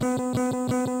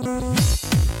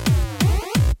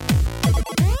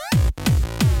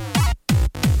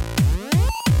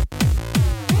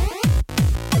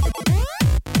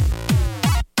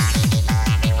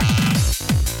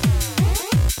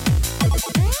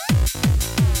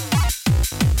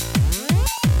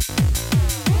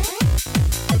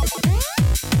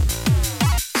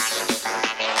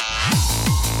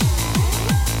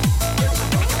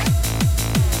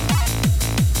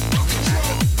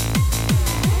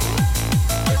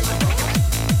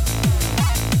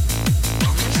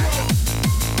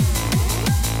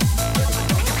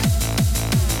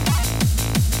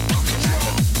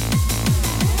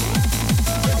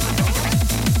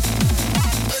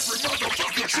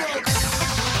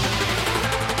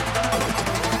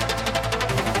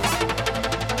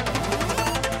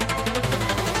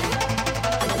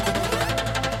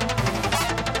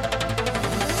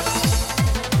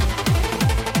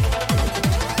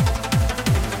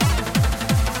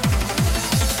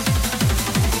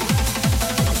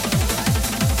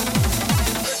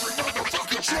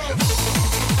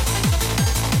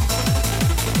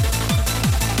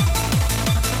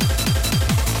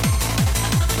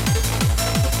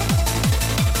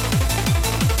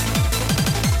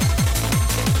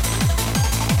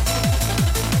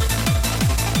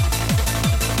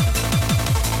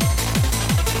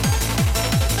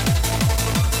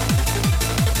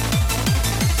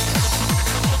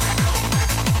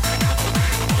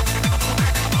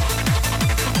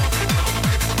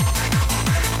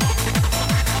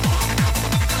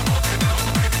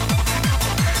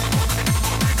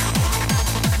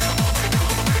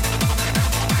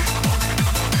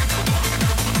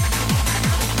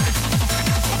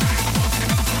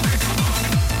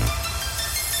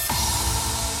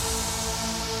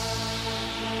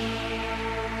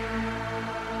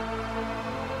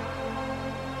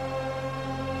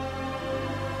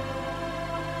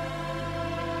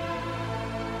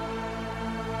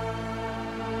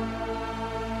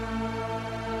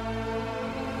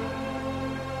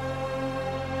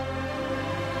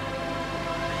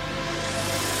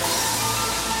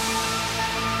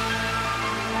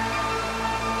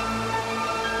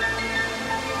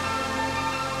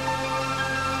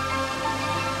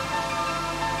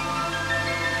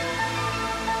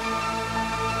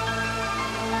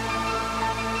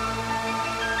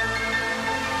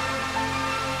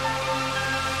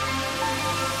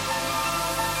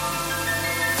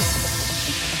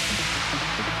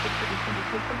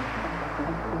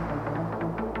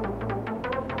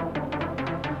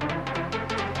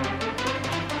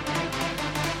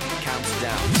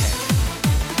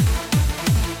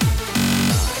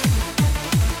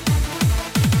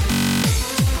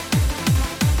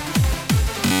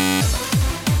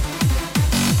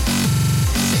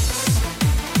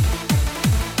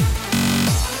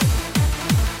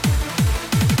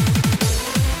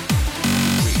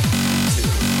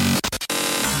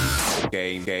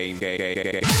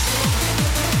game.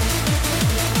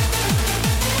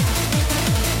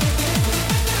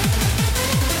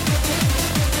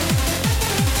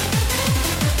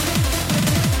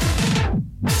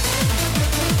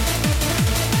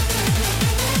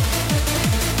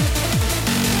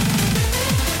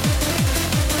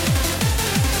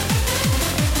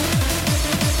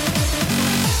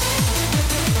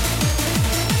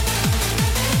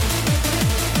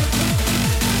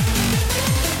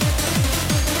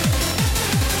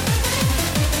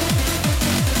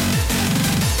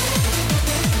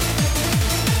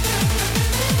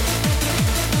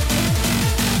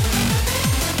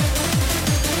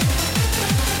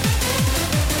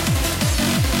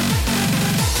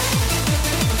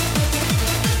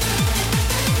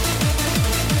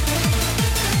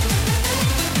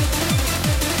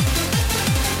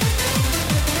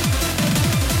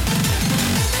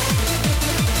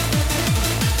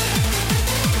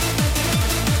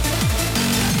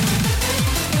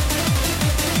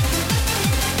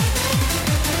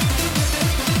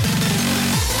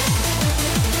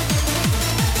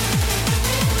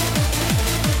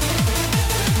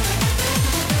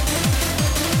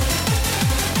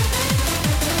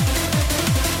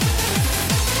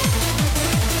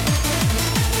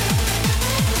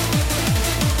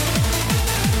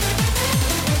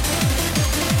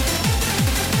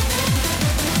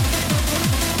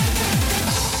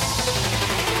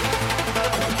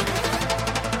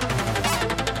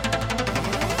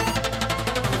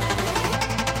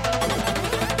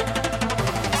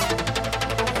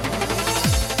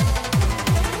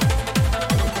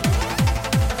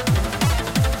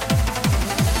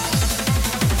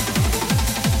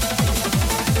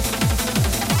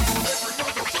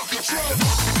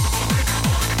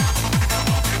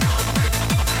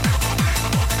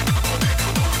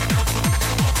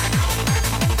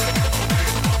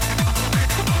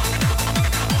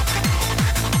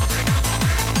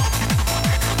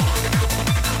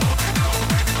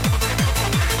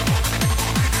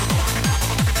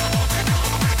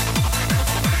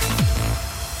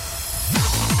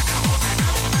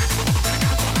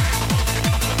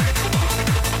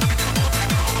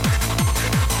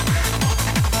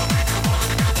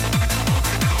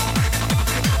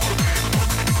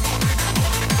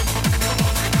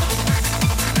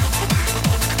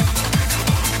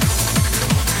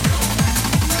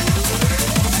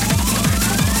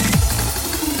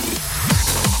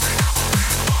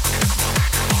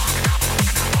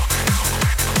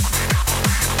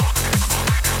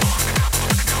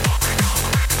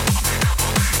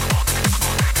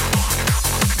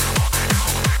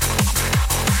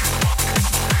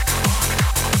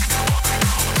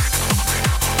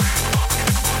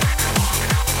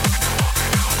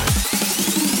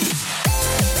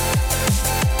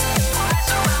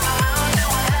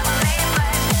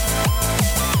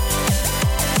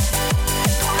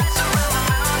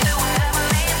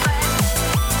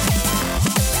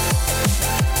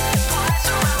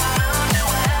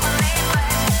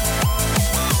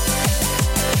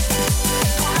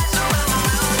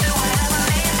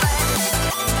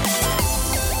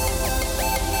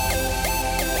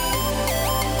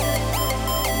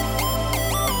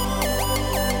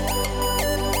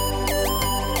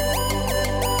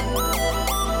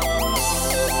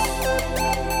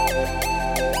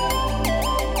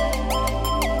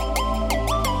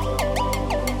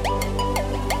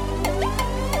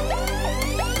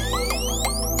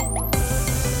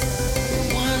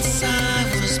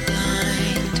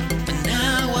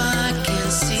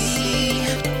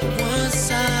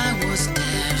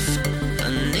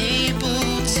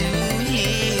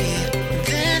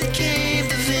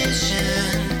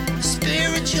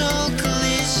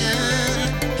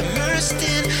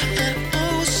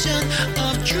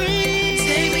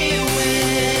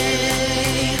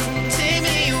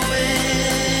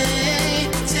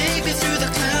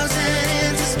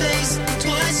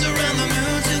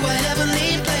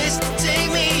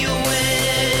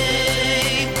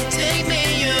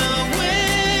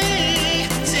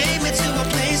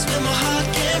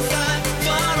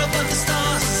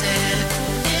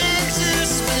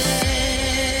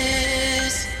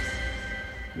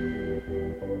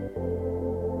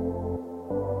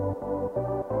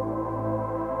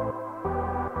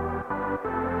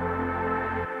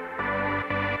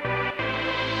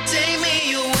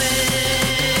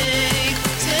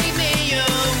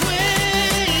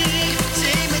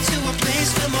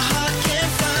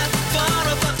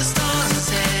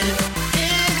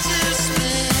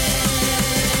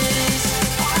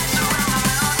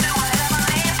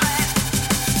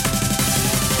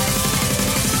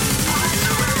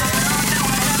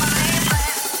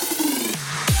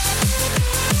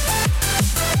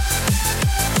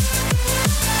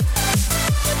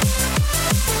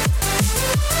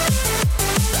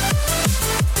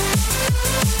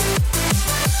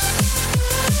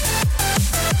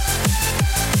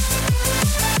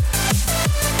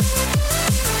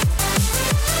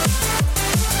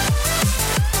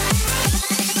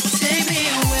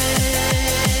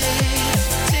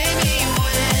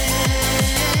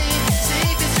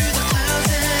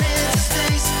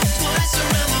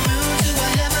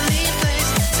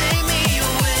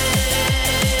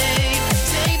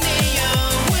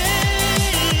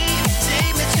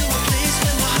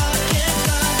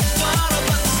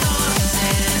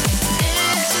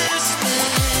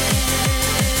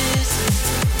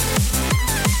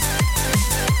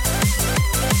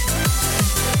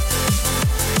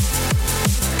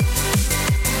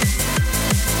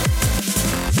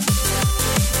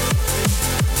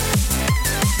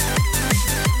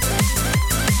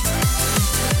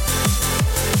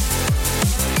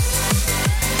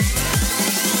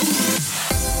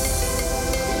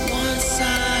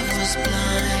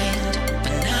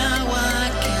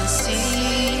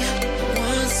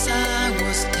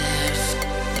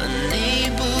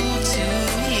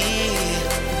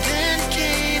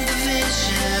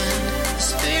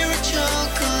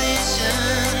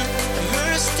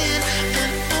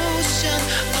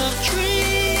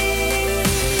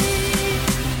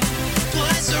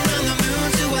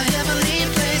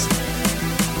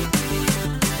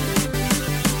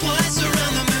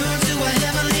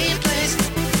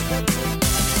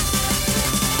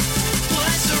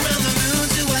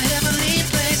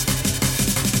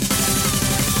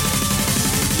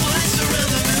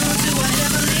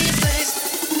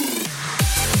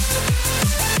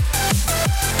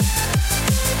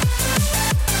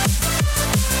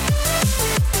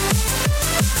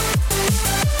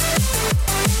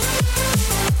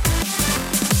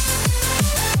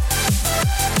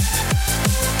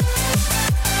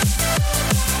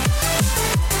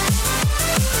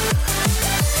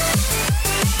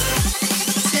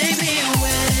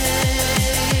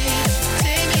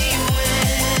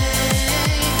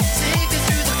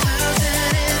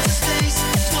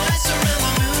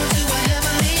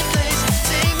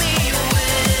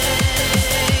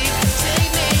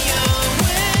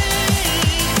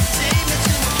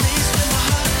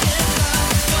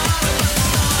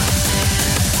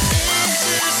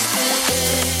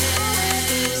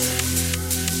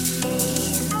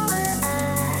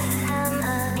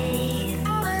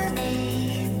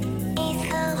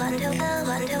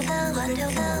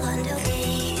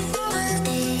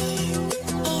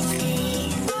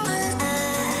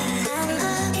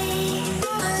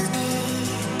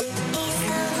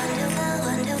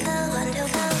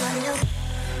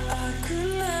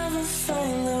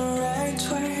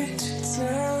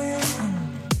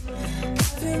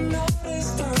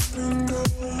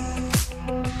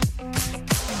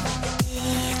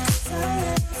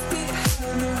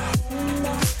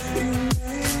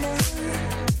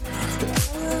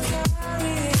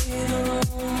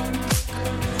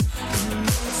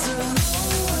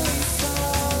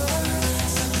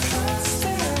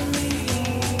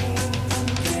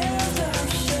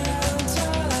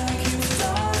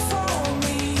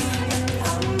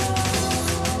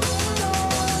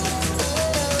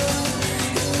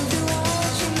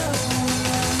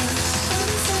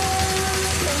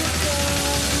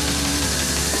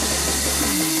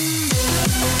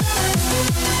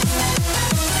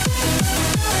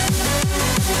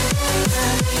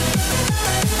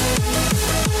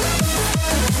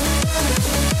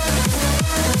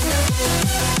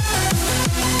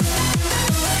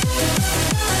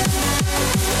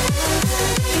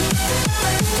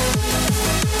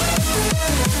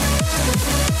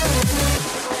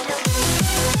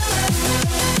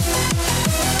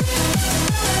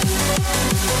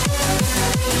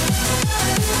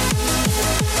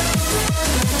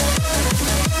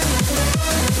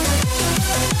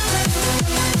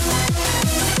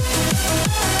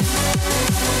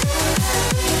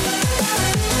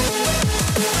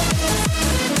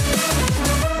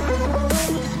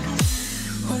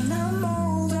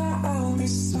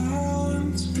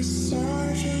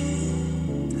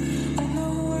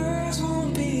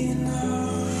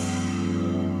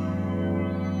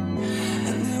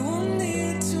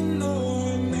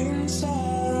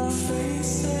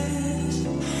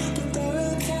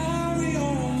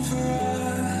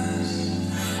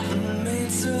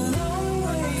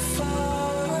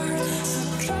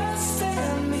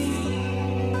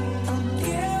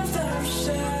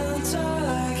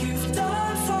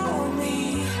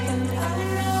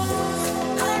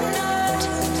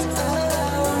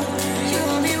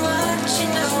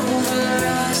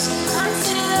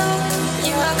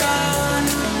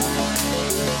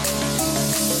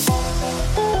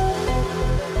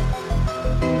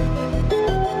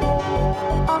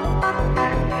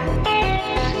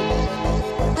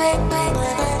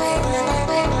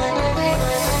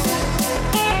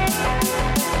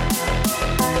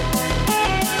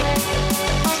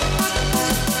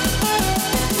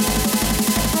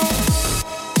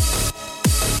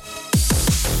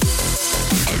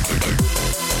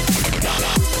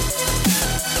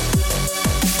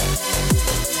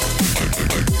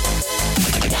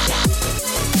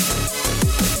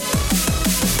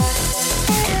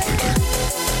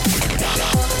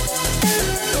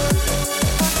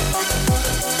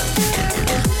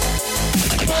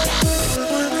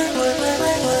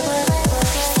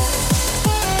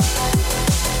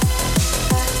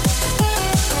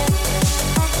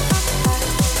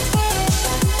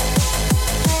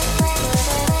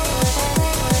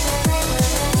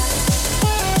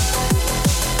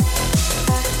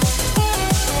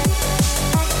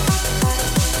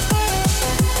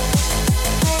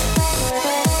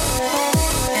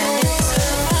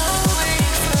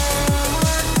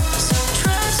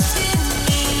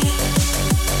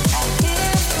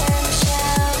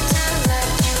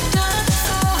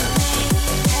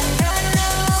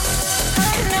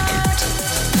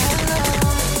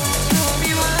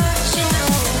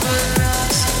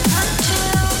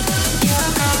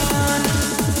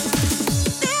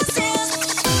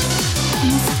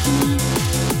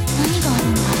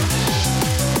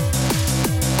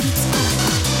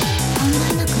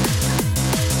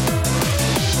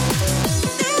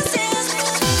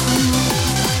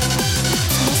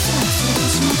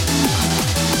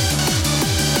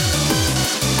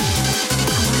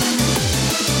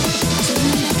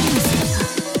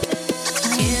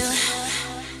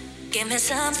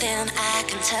 something I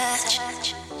can touch.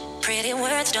 Pretty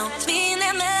words don't mean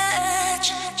that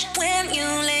much when you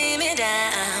lay me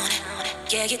down.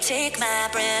 Yeah, you take my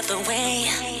breath away.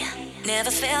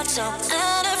 Never felt so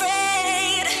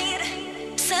unafraid.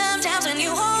 Sometimes when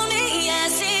you hold me, I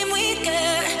seem weaker.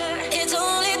 It's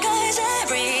only 'cause I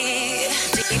breathe.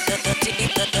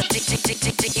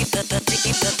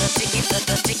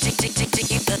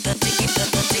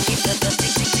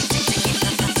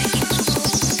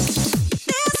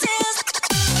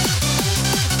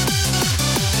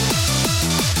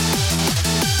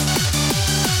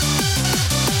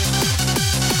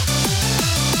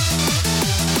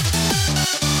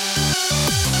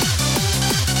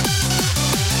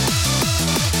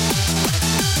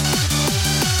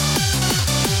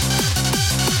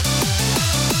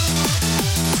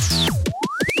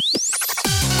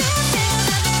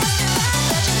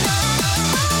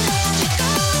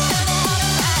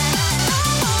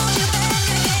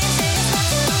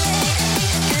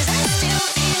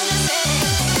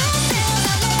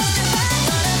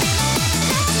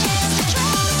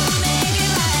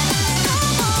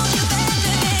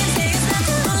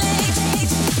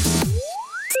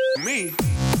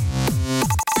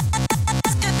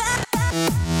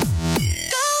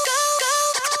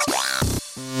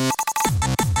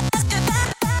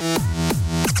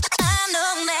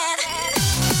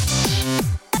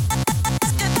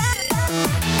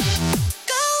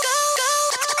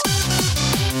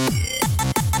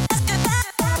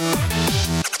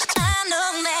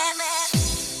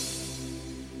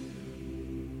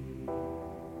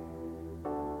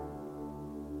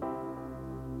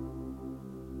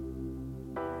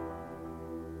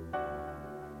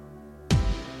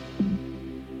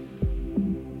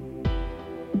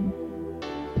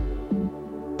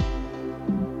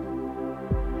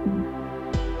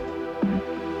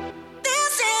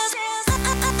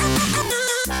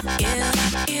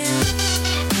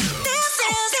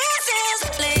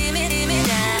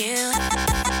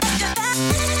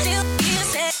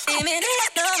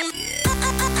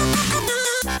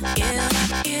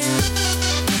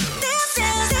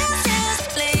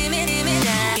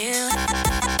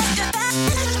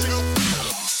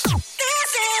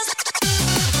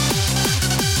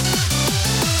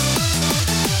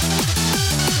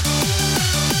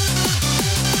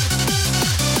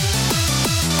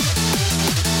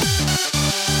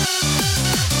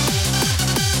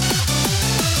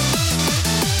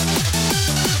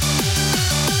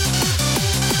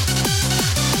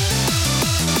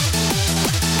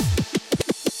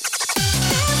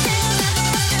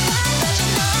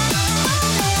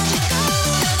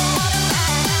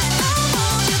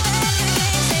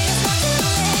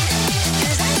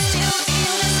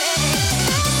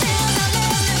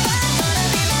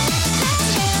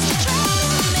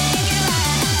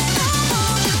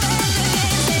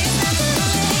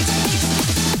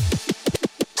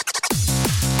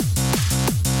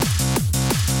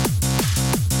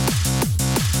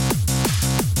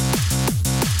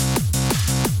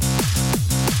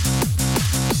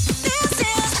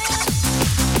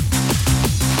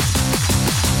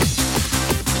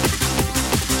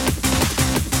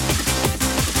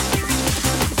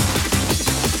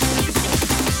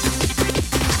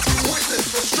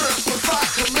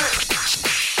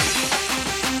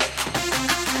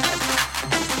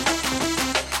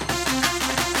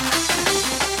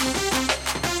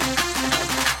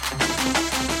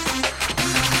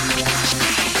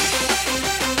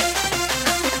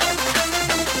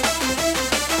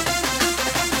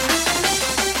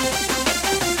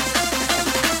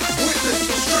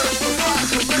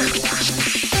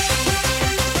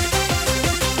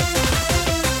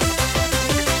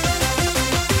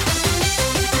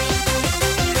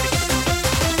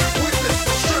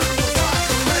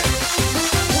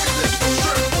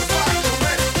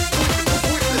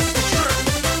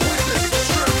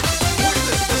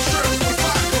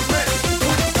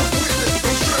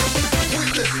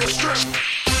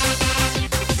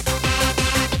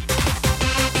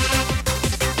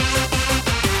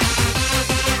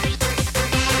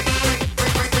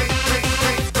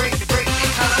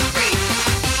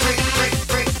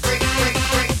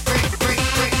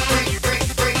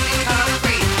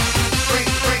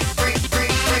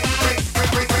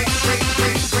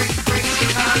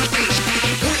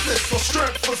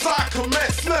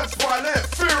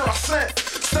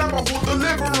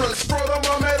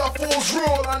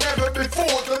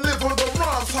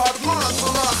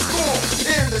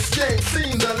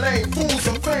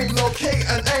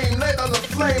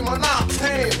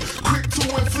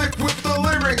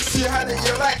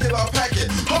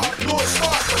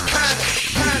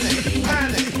 Panic,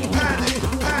 panic, panic,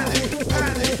 panic, panic.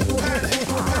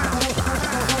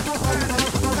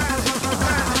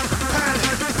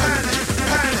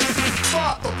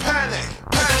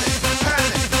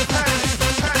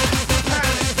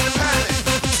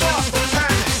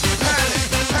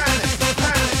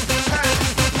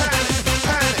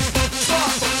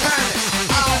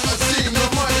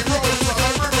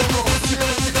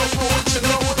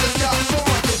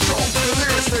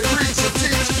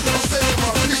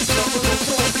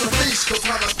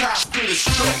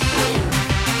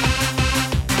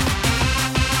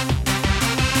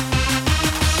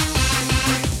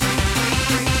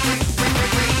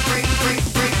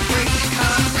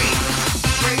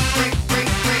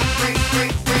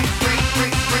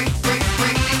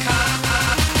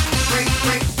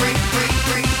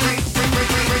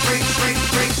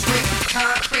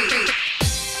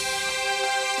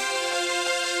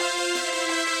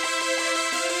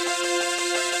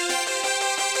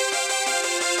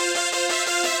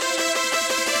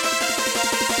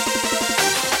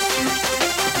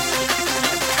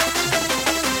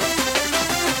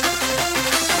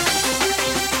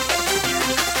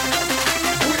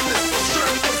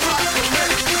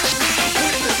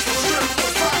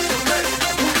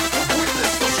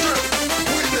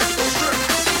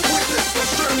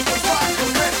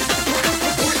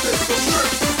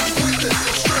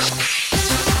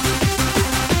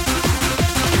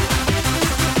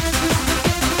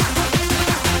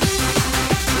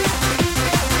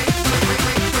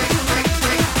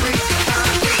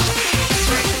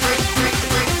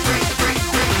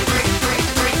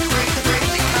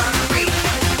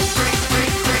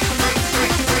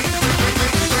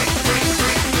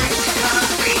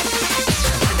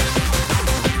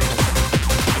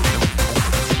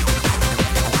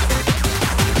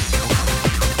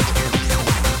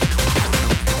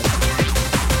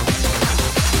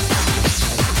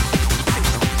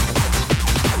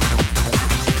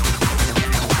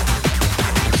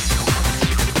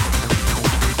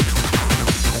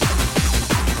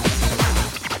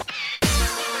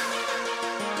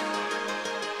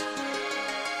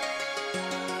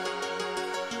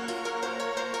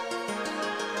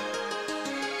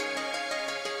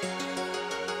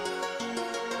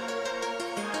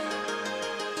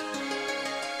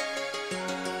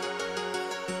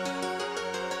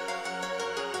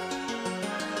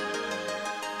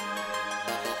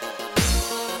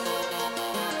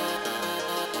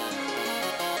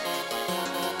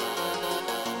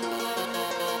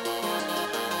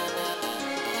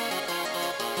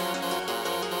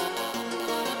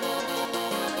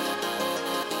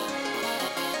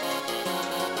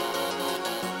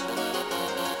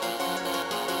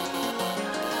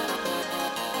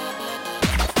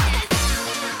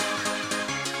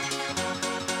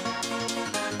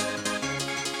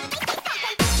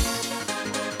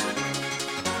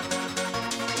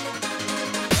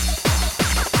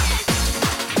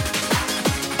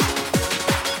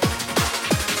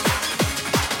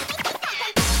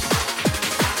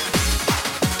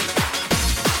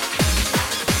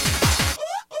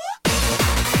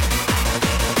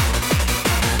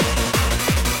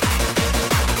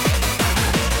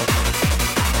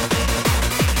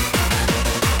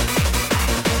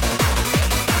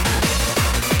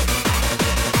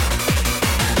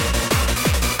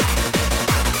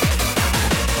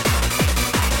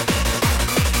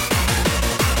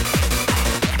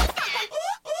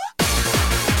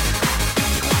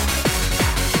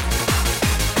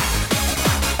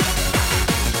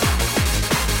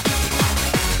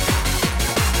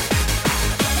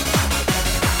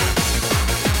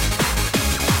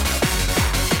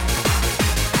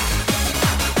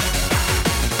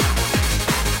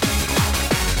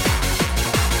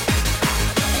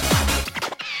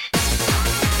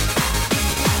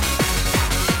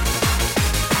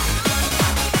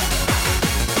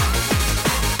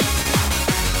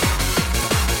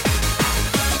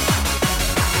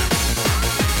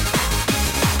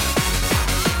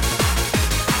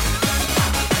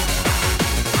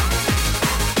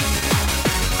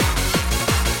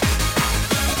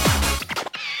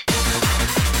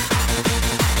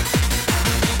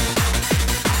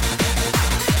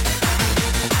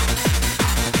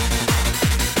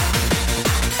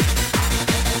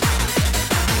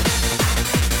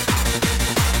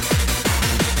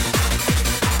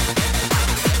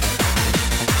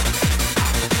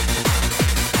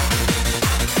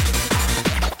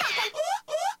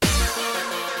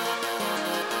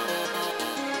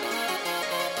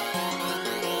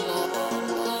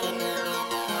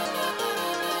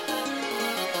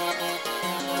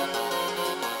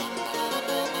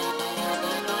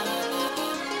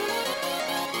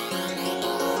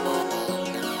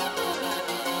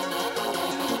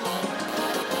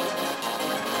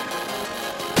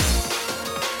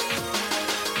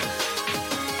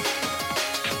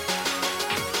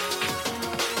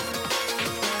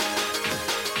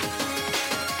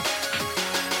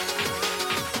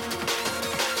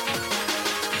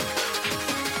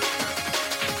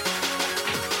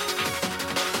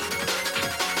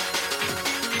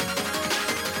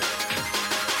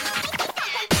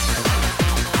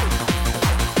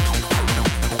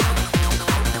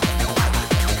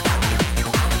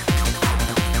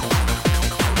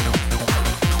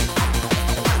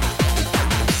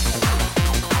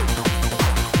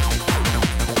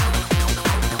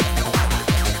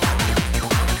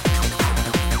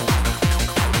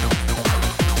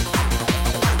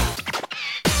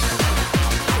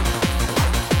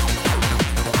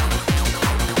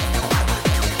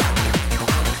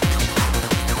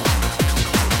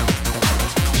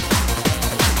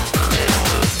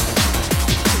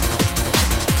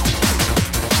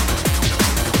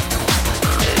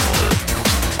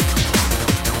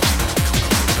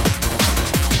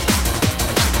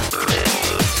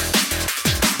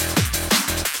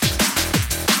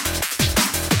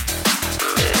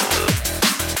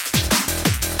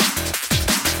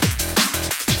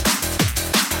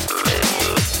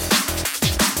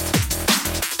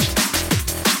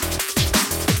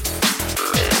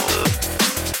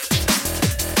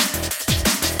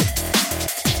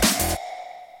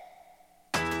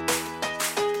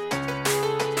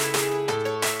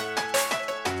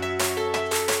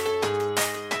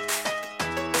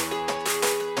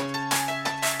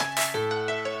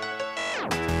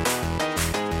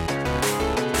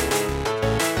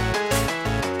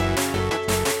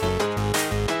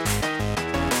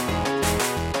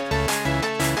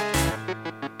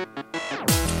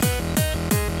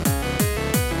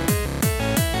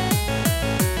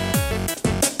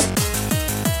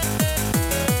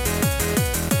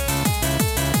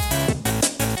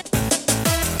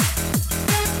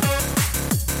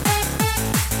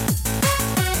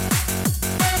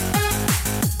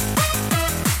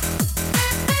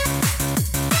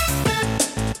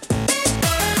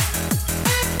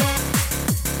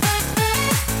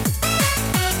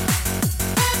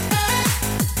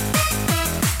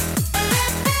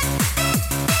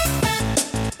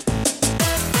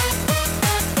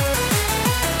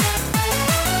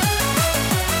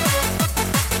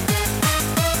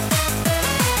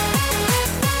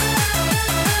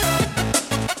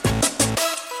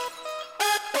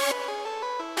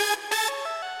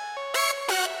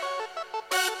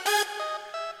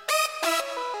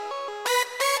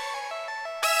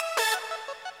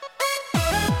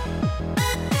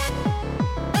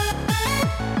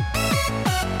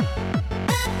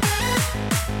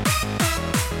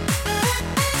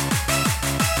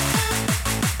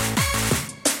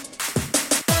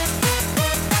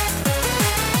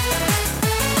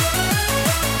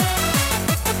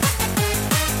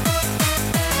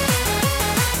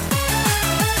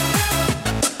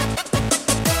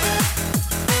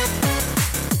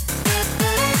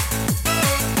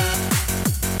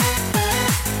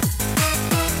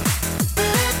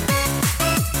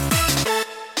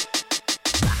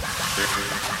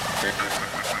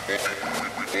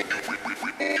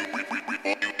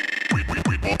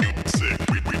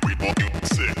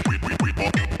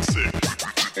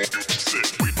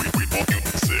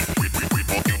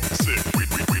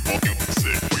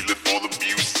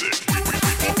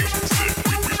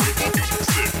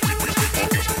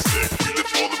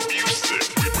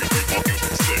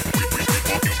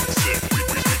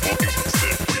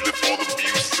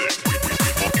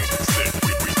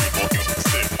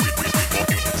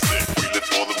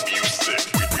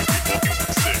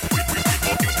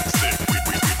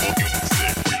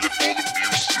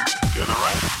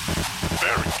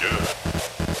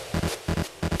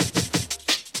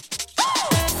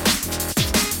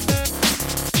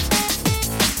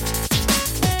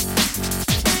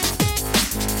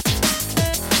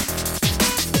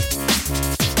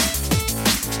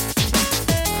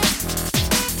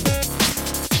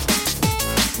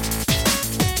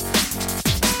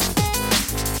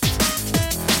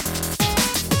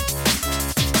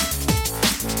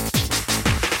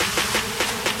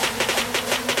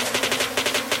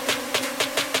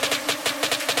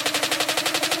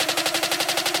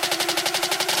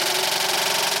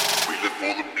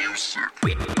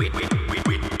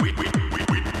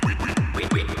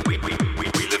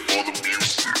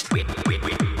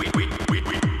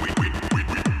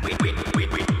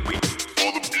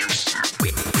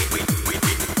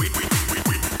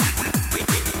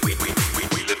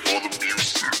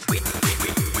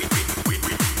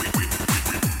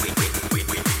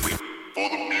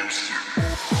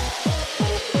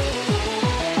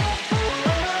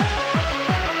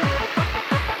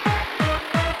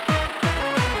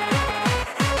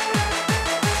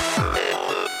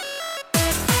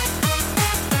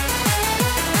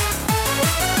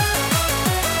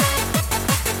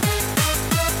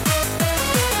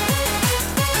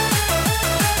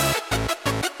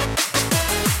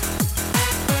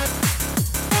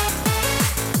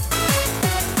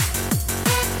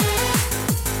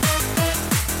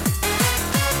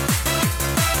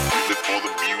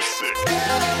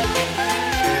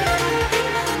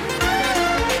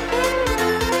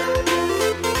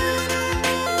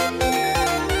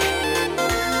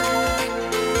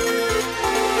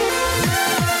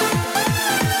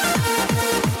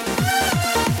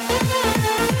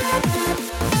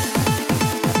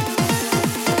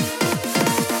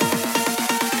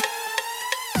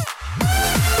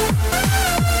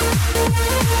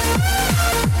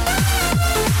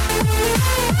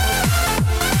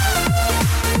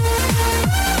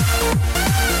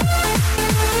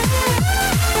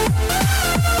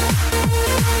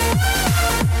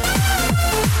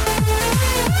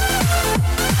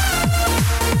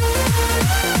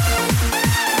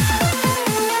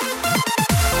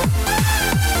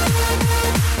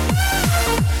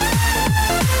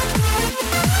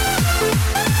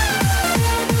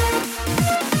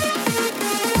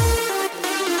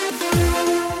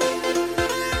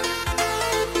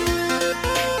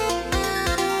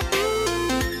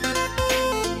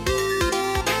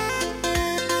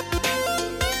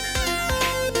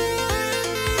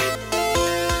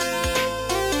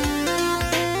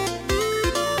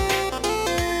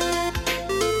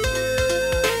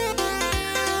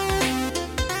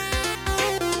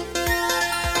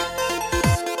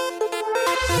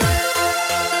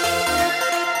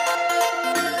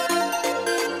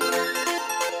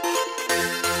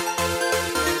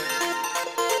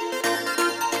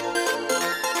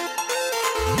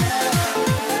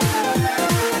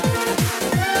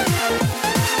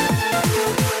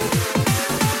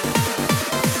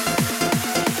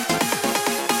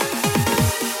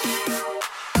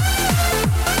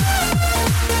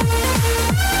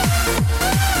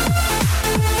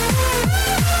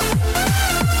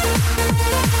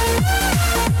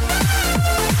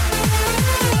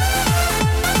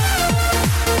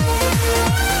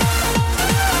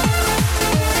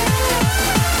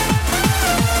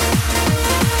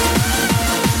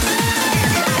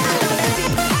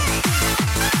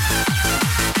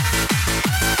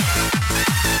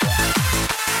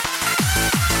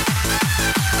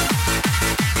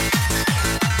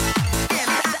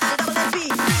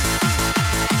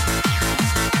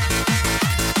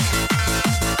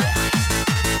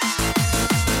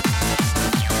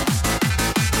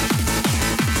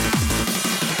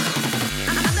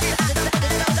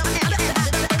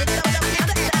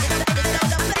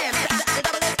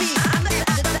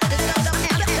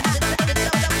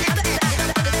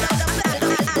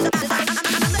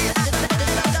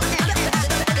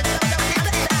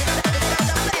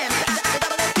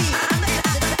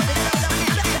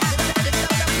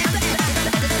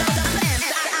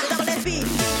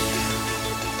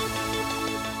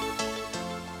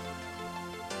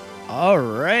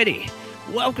 Alrighty.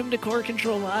 Welcome to Core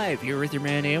Control Live. You're with your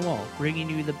man AWOL, bringing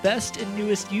you the best and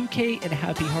newest UK and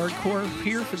happy hardcore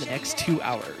here for the next 2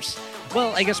 hours.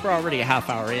 Well, I guess we're already a half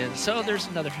hour in, so there's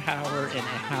another hour and a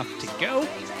half to go.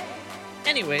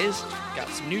 Anyways, got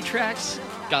some new tracks,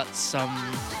 got some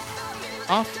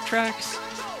off tracks,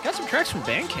 got some tracks from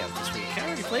Bandcamp this week. I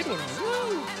already played one of them.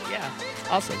 Woo! Yeah,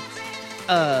 awesome.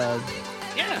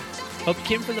 Yeah, hope you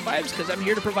came for the vibes because I'm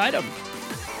here to provide them.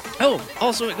 Oh,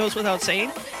 also it goes without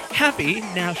saying, happy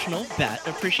National Bat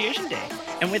Appreciation Day.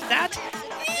 And with that,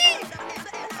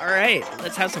 all right,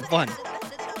 let's have some fun.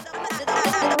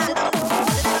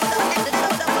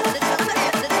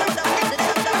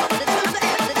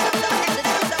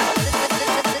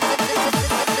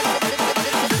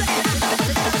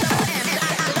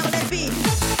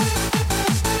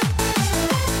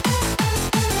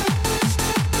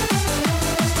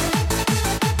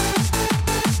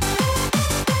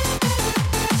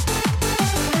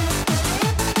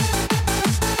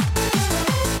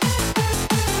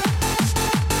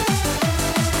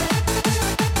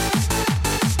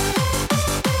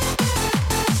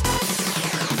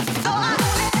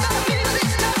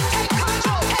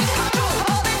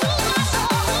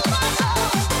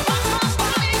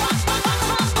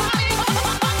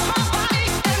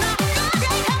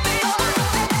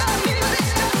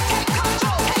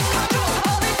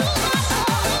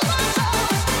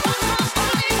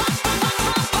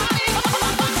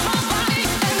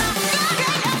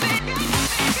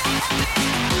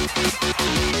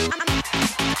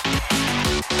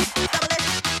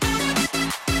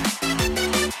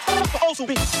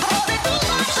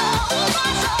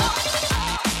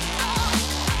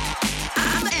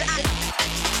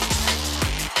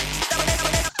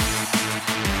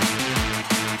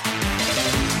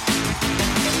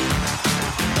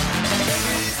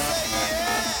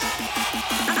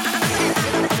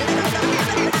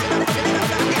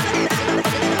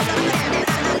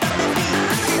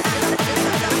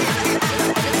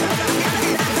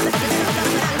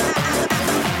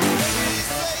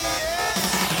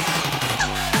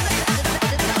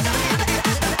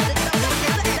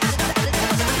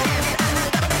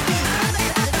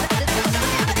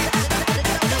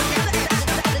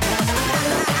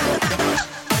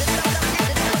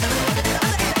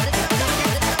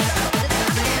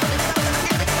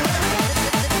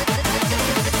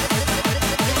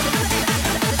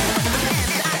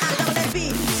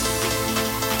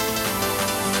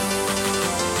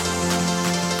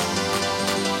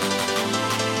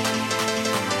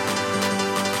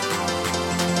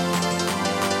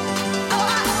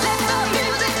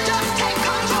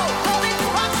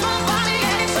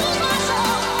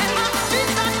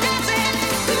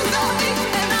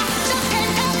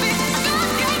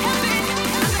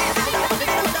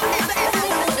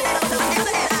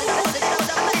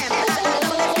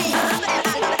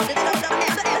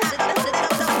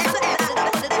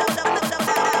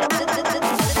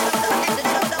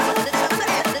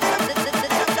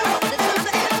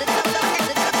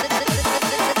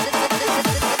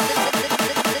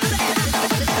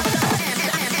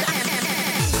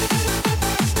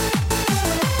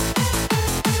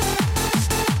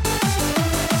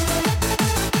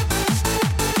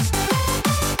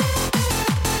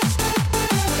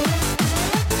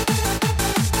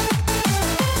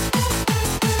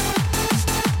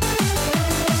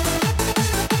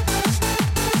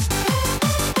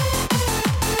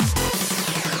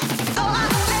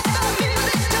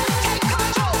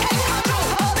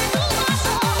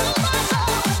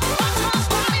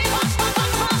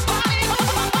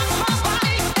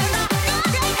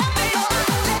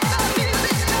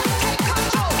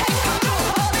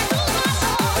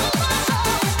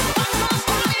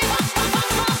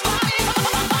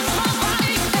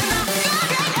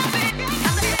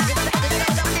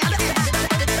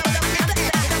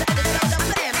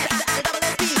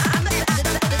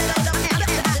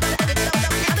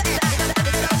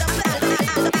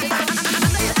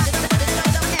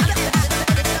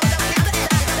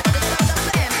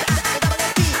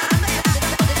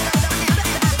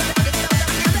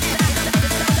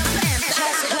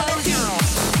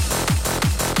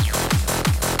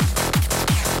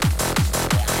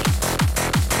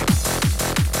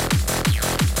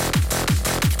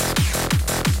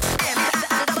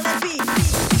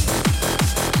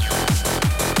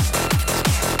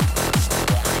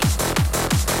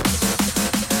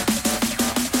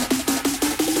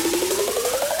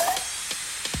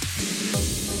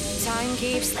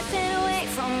 keep slipping away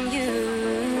from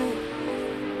you.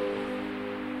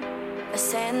 The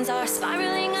sands are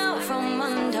spiraling out from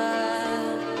under.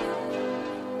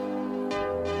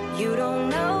 You don't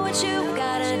know what you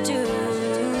gotta do.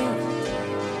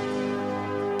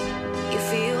 You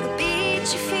feel the beat,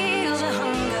 you feel the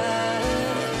hunger.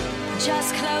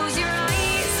 Just close your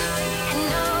eyes and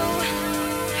know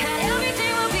that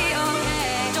everything will be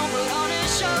okay. Don't put on a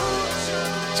show.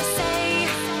 Just say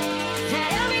that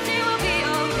everything will be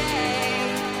okay.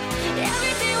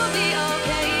 Everything will be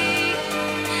okay.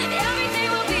 Everything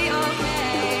will be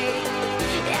okay.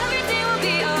 Everything will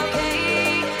be okay.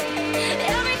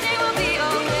 Everything will be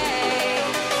okay.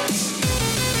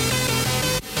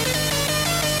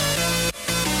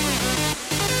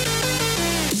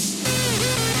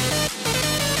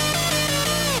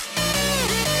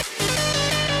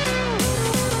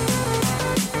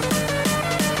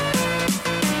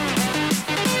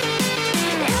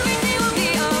 Everything will be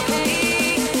okay.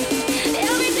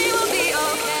 Everything will be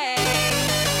okay.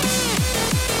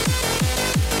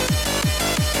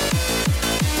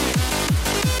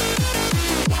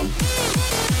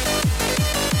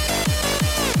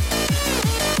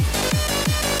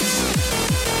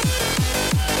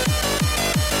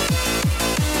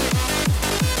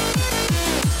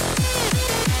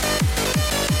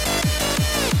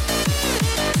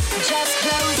 Just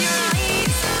close your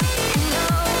eyes and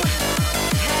know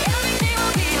that everything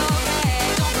will be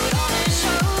okay. Don't put on a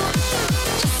show.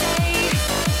 Just say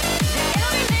that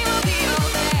everything will be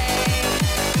okay.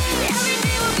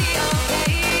 Everything will be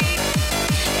okay.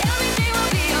 Everything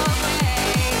will be okay.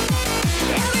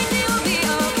 Everything will be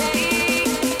okay.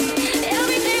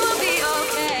 Everything will be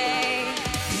okay.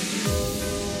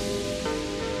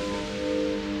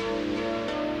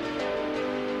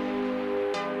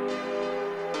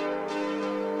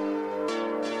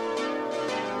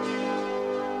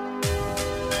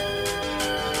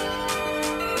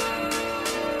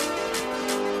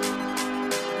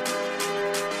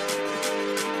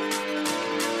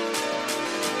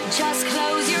 Just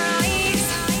close your eyes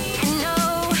and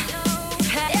know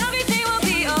that everything will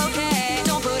be okay.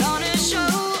 Don't put on a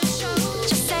show.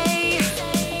 Just say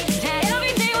that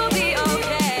everything will be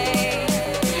okay.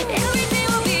 Everything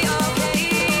will be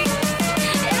okay.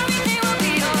 Everything will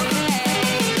be okay.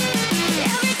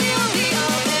 Everything will be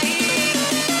okay.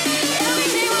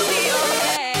 Everything will be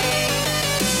okay.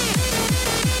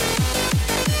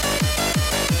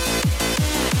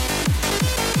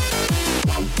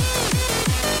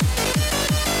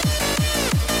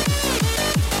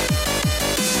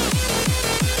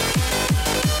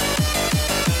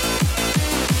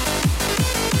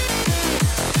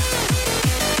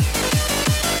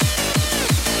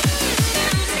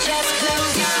 Just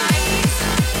close your eyes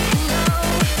and know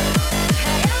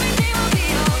that everything will be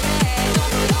okay.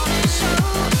 Don't put on a show.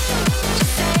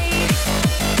 Just say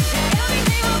that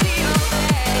everything will be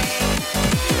okay.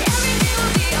 Everything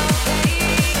will be okay.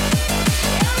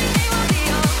 Everything will be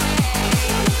okay.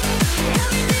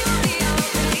 Everything will be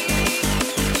okay.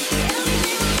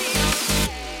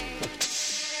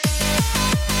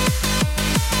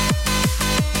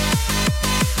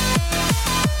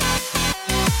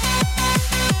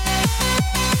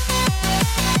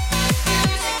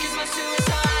 Music is my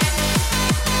suicide.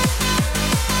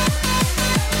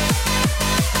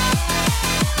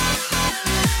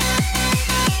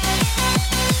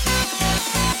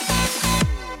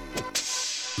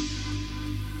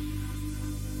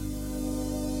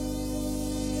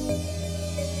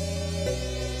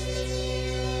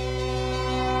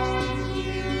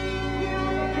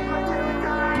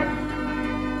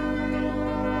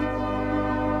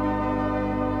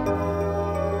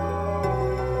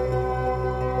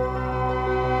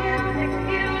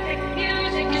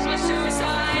 Music is my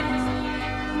suicide.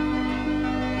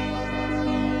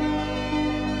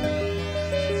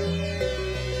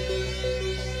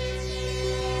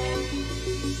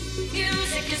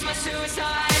 Music is my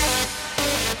suicide.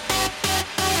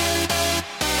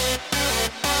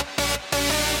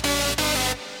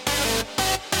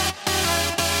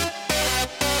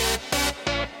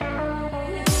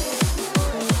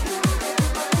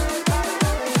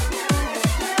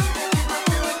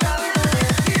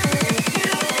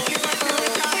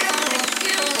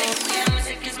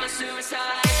 Music is my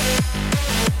suicide.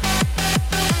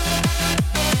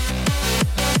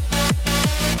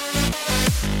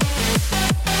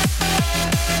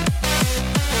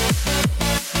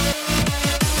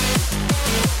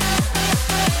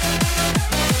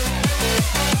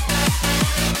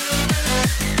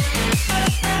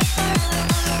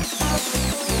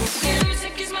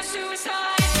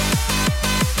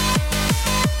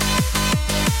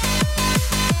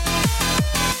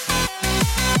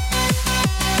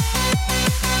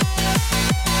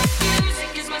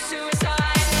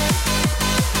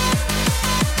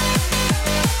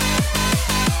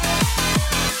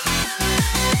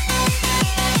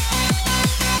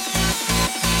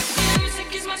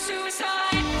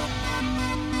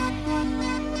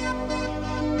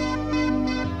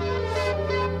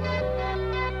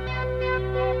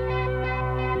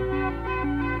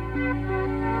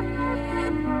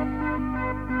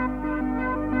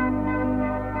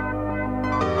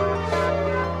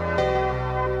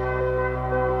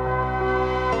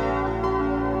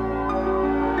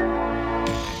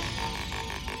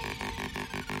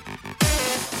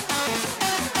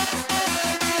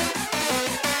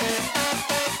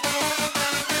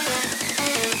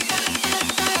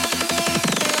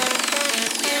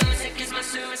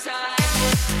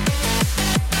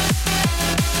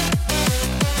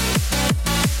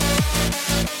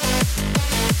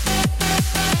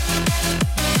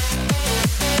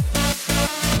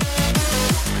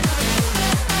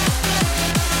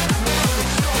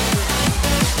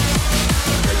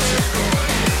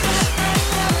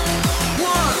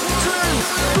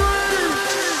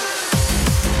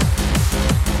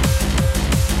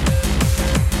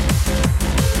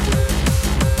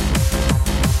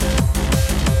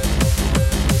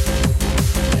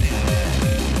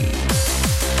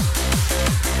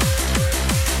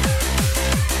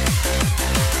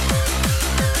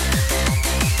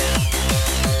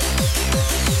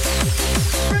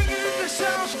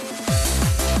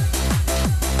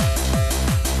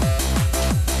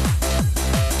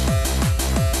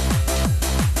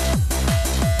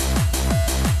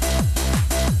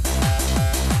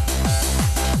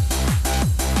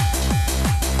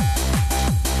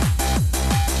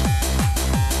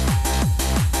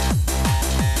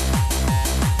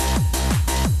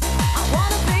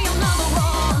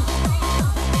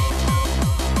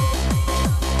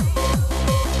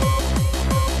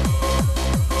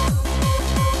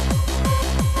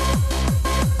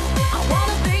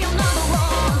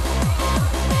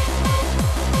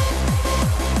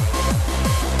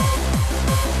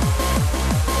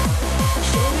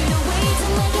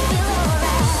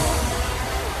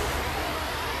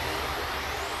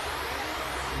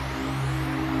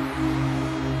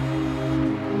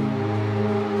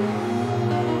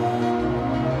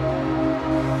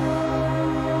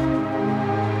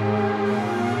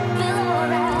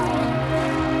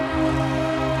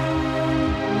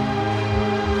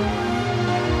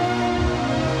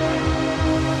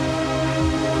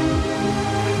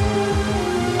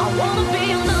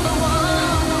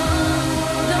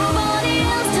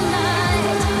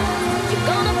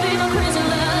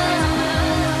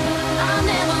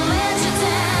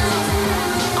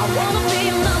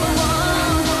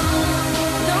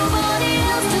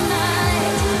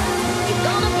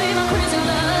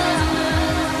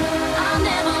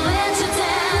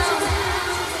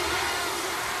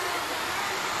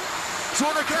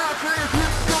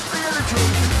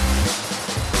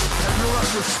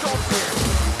 never stop it.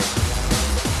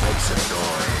 Make some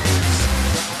noise.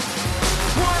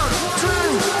 1,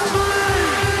 2, 3.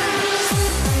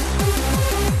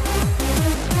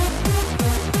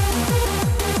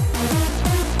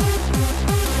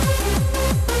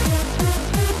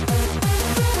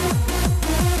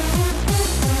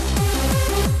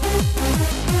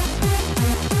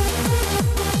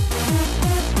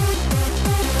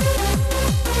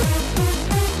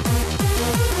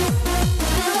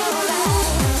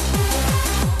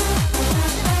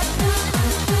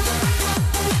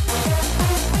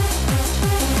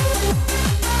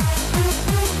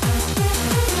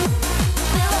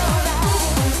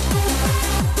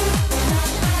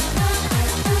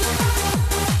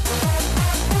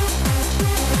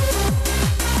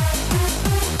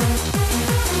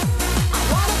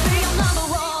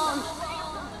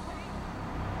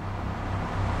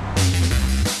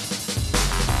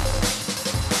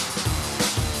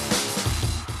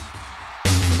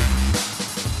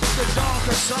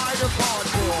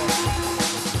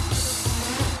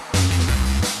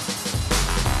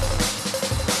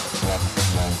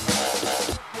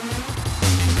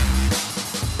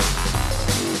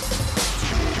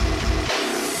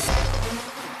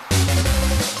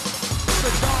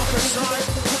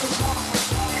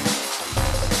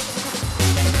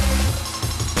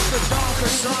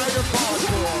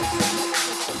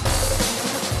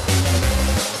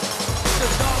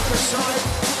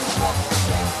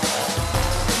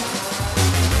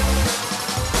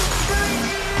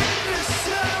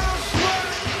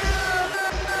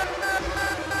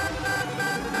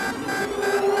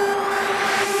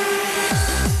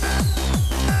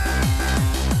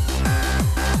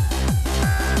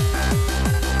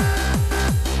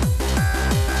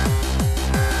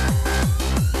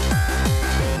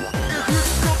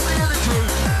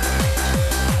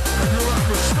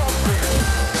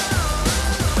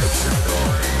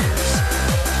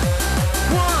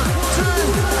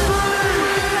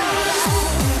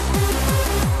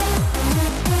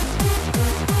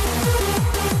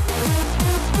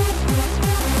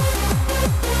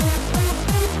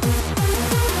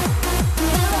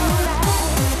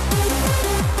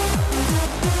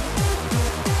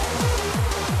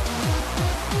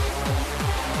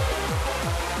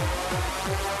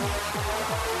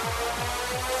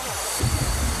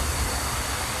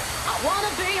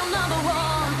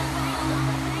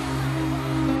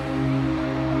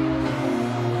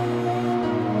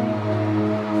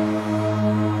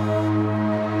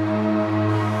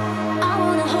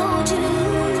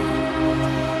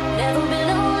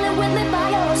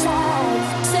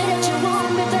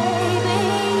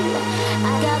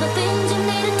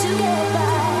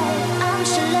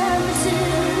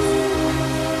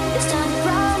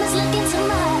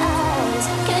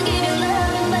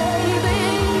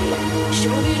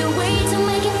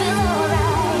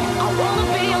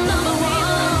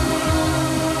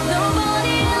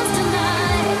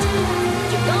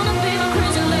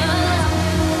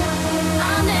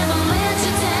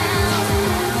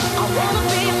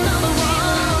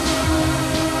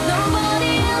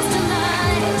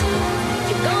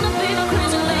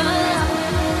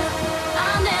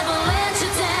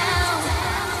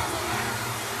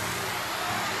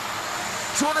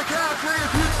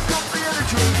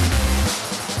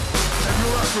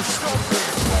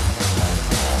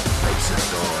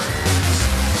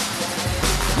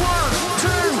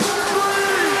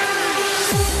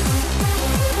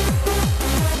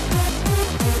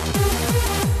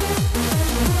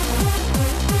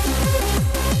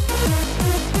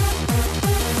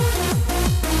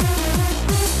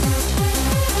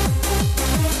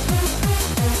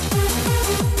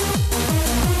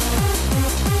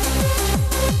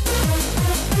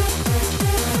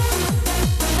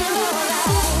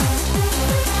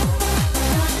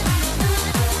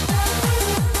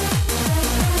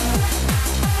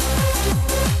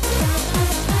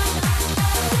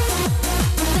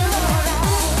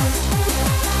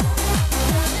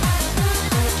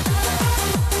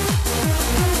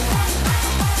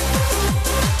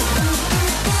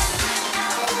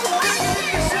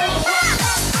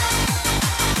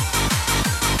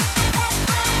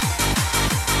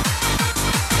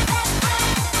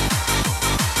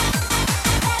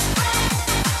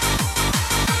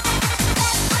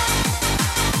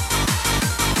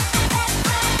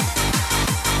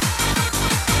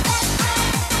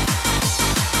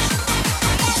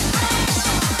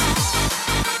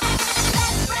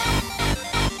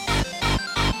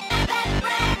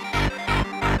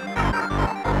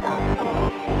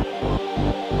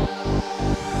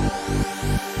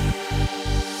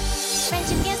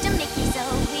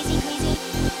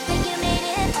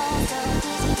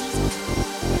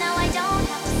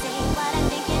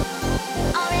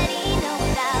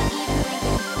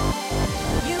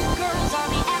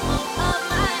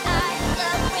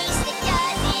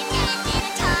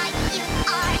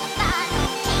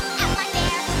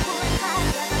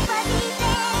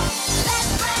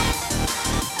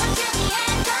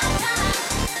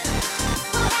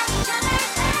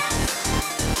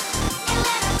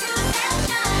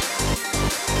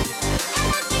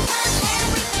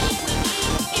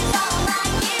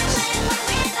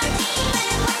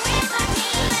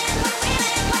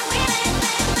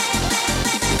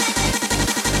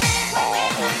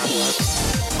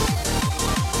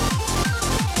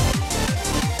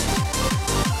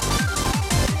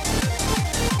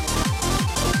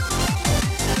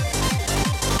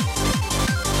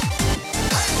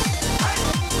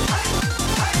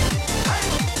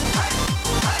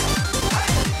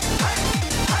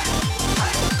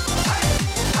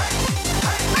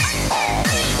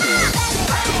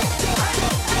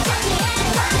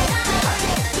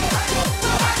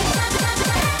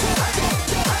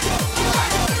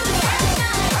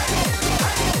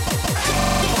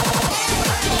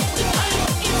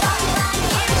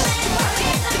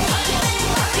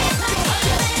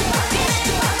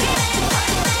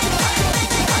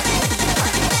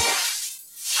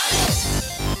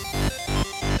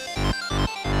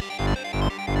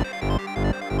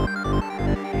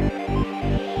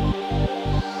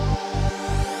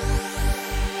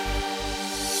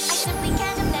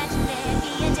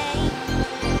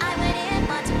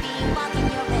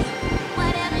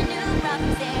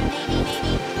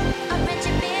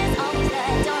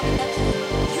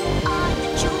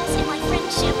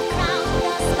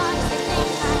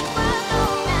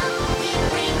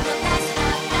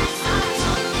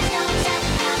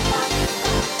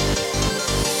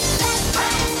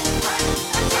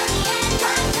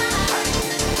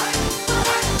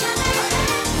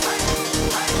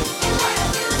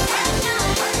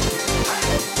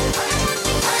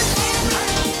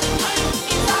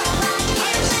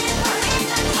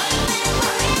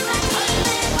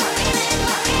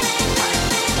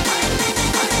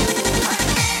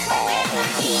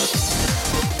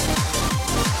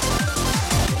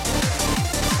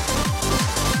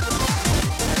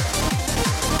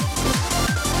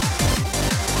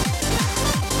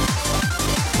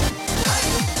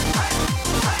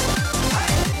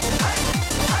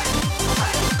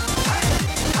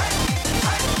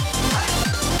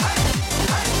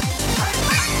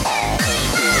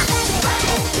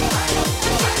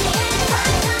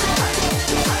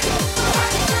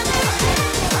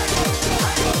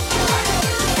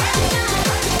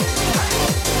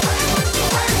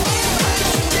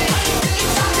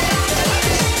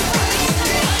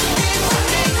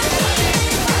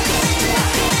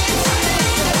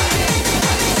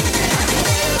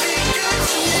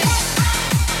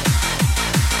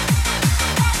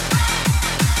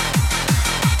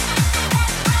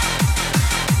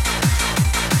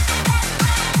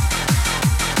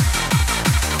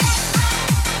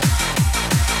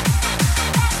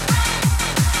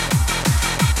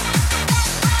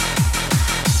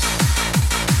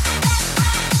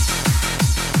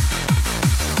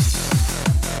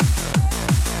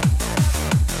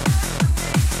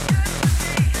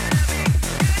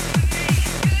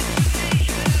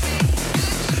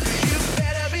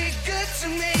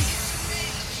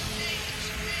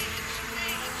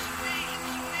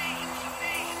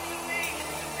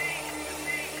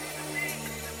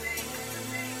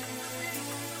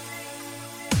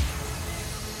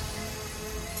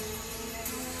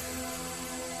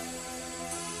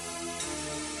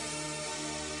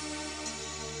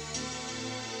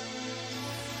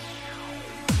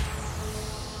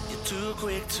 too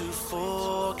quick to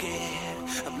forget.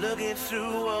 I'm looking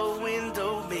through a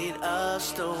window made of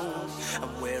stone,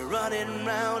 and we're running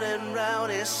round and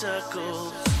round in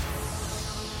circles.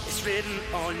 It's written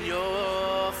on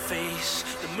your face.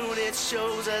 The moon, it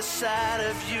shows a side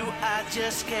of you I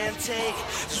just can't take.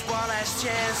 Just one last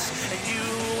chance and you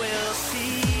will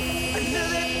see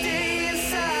another day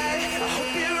inside. I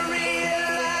hope you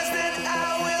realize that I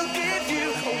will give you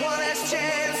a one last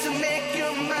chance to make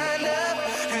your mind up,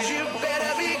 'cause you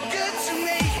better be good to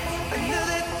me.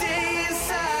 Another day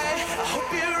inside. I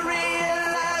hope you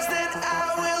realize that I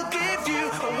will give you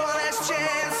a one last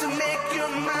chance to make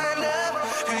your mind up,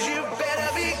 'cause you better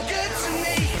be good to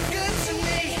me, good to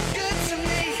me, good to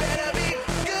me. Better be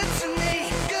good to me,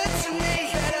 good to me.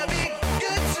 Better be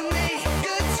good to me,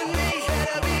 good to me.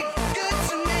 Better be good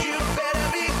to me. You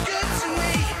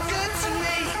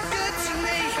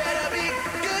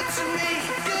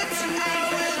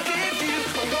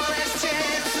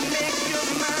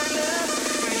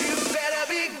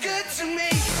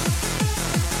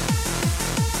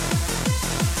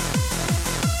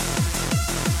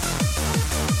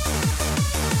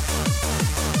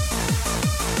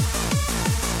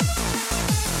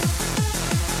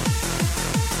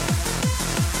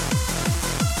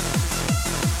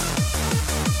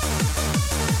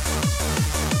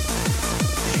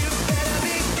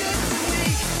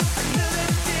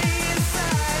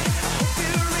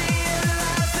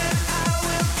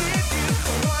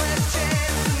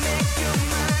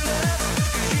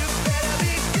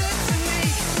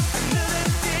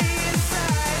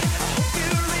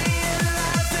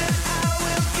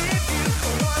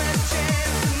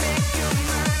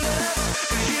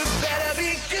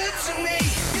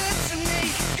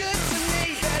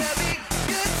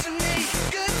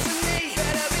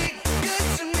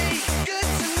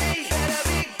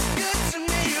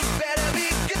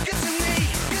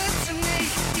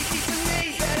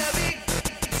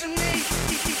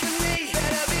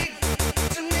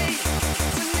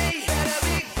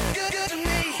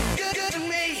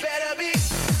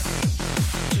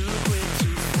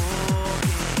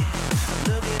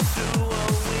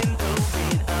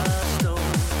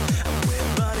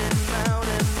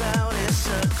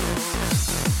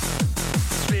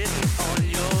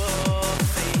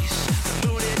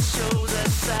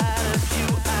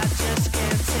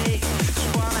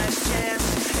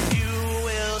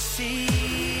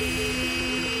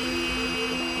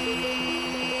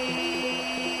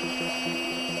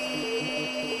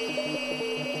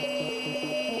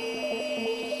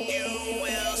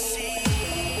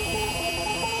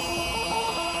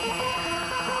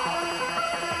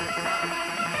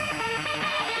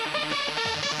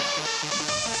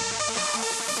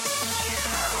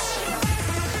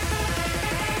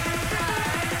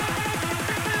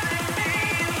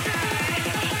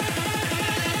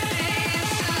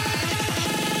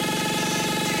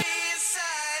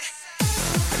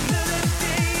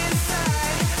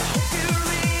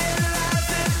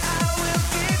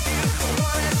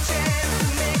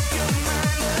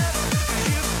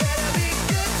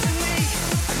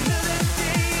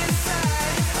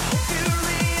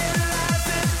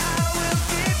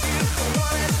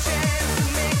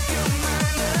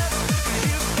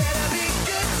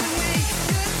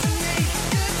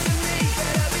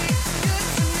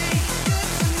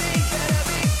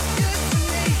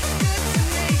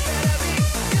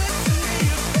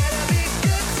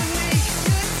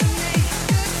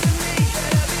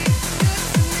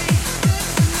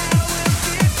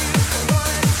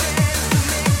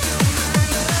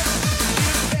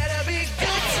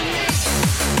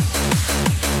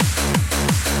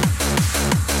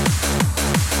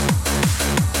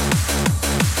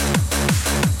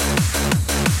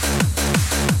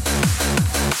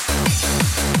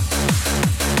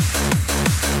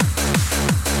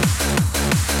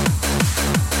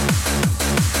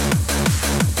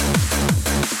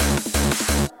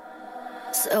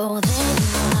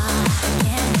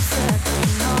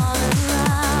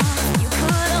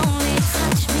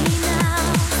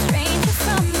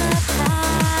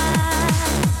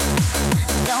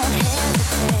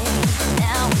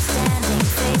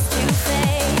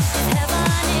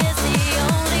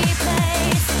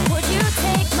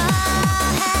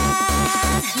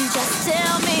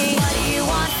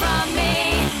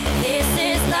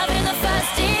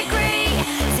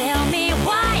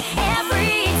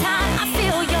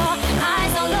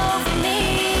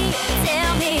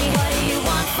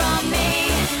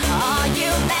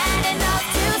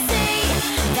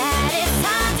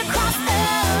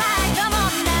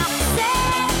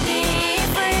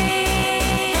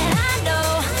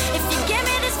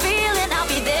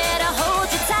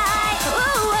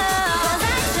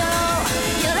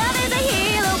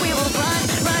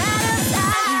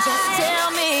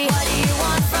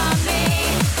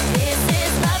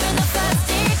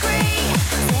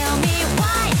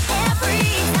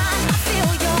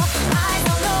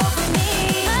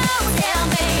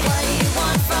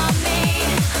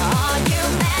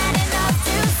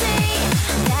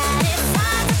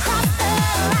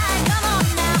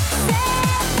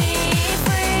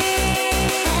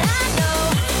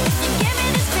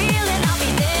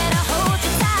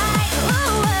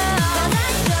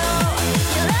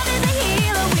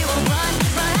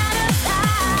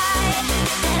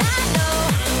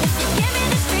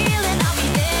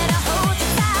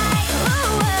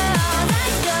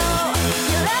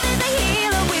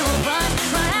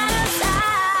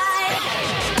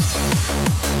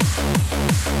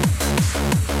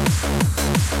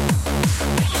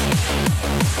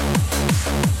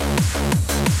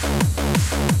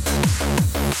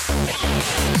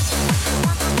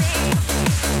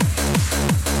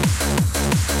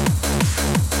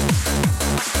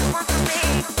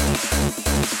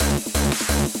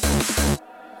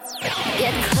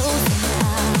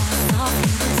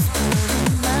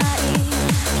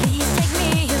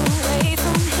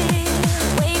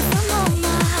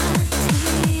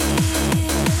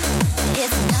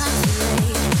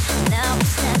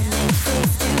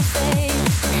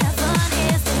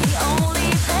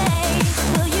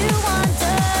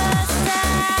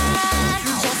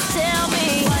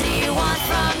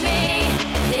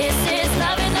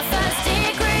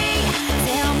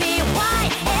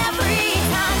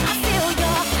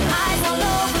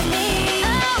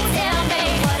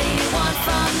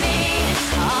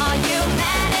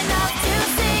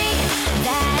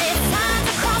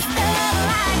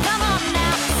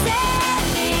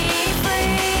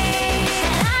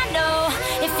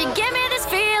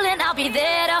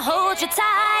there to hold you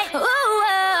tight. Ooh,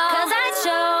 oh, 'cause I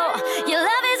show your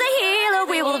love is a healer.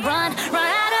 We will run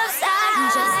out of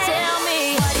sight. Just tell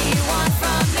me, what do you want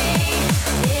from me?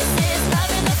 This is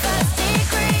love in the first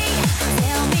degree.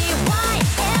 Tell me why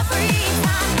every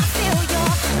time I feel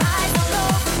your eyes all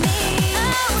over me.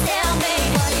 Oh, tell me,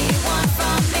 what do you want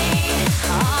from me?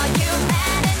 Are you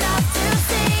man enough to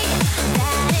see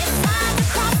that it's time to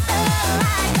cross the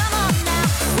line? Come on now,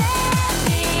 set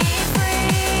me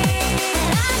free.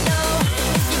 And I know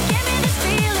if you give me this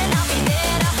feeling, I'll be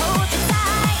there to hold you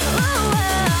tight. Ooh,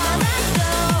 well, let's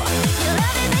go. Your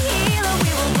love is a healer.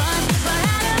 We will run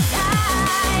out of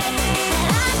sight.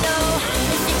 And I know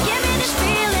if you give me this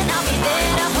feeling, I'll be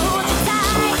there to hold you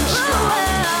tight. Ooh,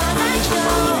 well, let's go.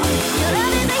 Your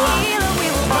love is a healer. We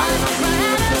will run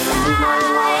out of sight.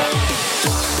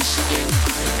 Once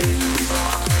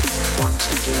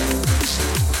again,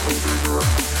 over the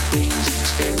wings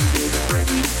extended,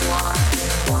 ready to fly.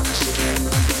 Once again,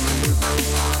 I'm gonna live my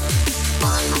life.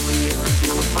 Finally, I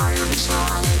feel a fire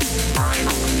inside.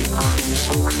 Finally, I'm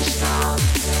soaring sky.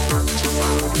 Until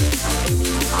I'm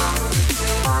aiming high.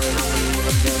 Finally,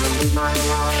 I'm gonna live my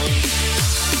life.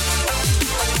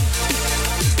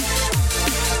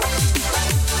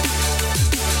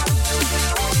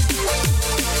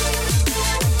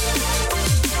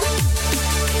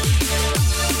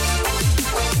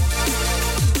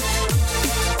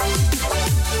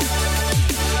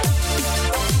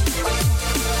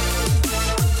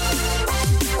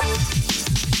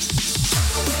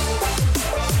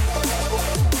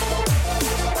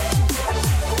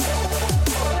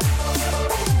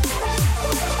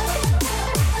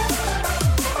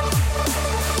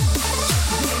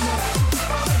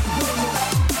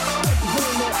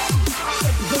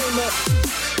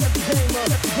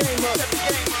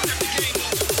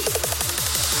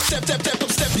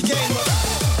 Step the game up.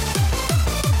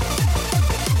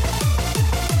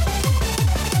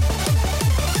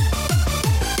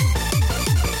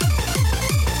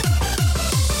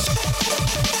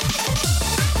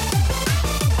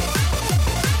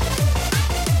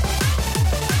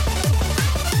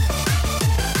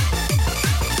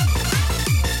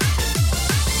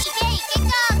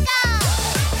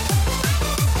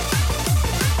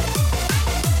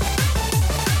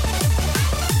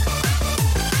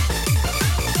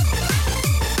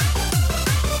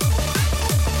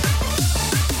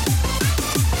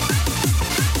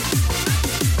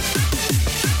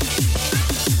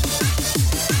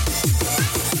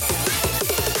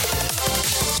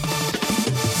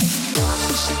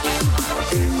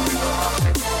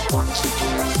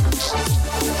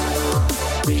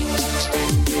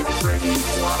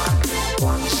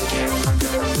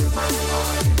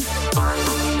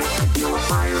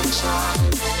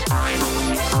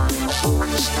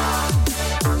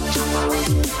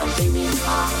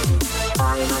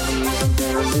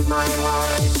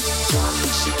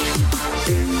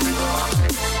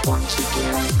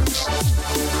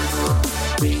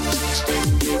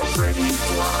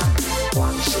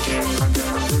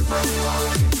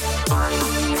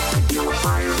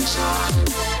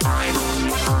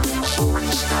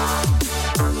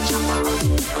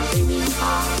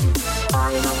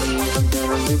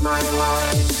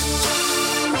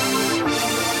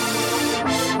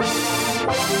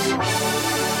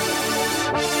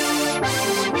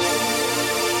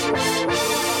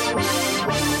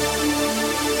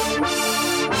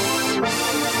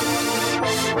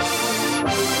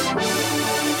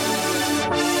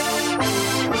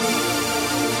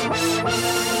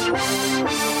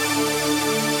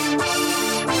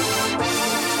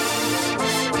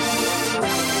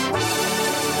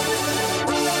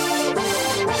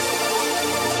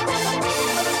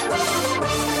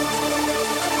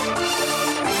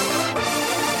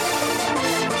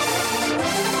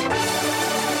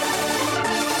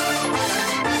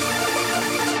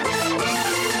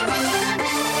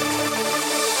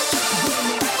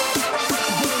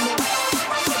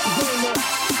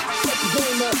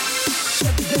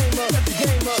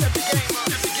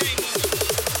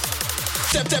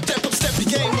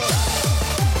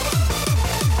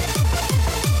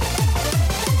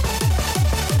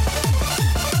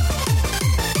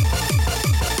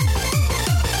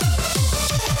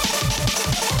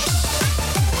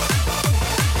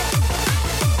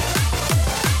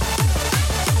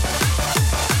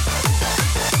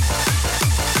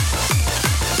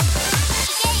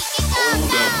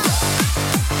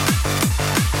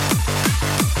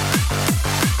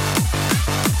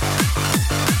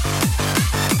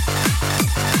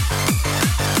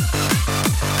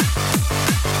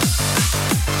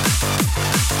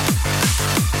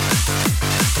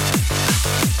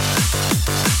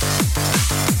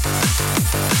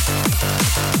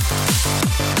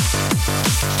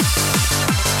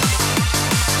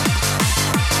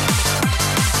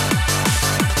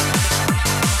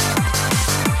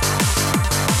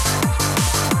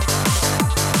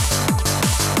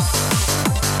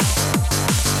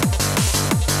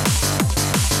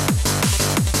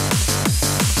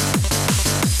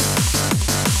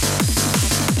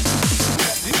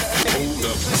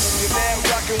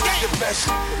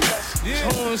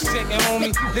 on a second,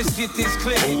 homie. Let's get this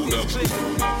clear.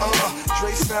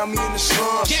 Dre found me in the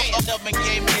slums. Came up and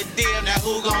gave me a deal. Now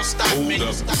who gon' stop me?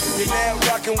 You're now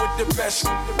rocking with the best.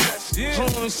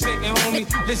 Hold on a second,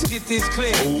 homie. Let's get this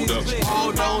clear.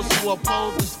 All those who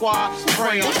oppose the squad,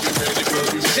 pray on.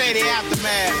 Shady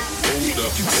aftermath.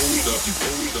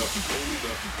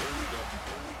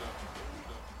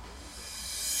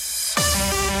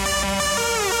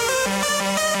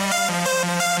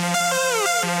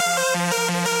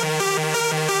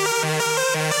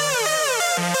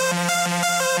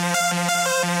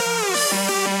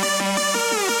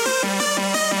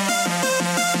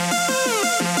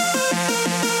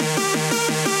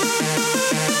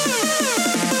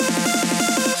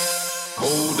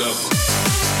 Hold up.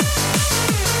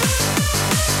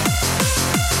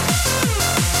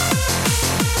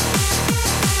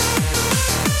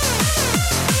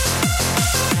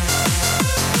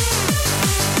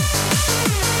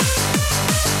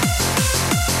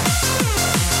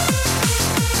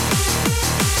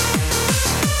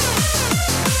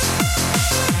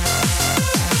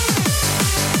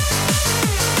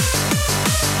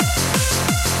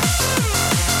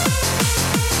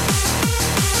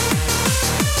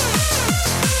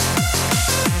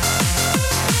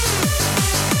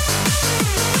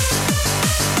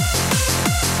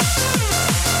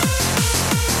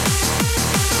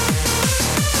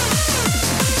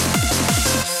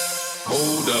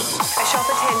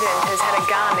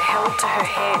 to her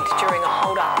head during a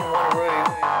hold-up in Wanneroo.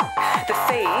 The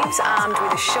thieves, armed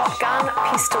with a shotgun,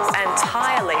 pistol and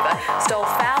tyre lever, stole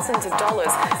thousands of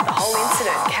dollars. The whole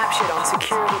incident captured on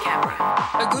security camera.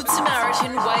 A Good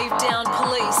Samaritan waved down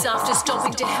police after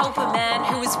stopping to help a man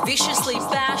who was viciously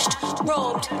bashed,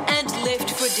 robbed and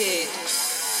left for dead.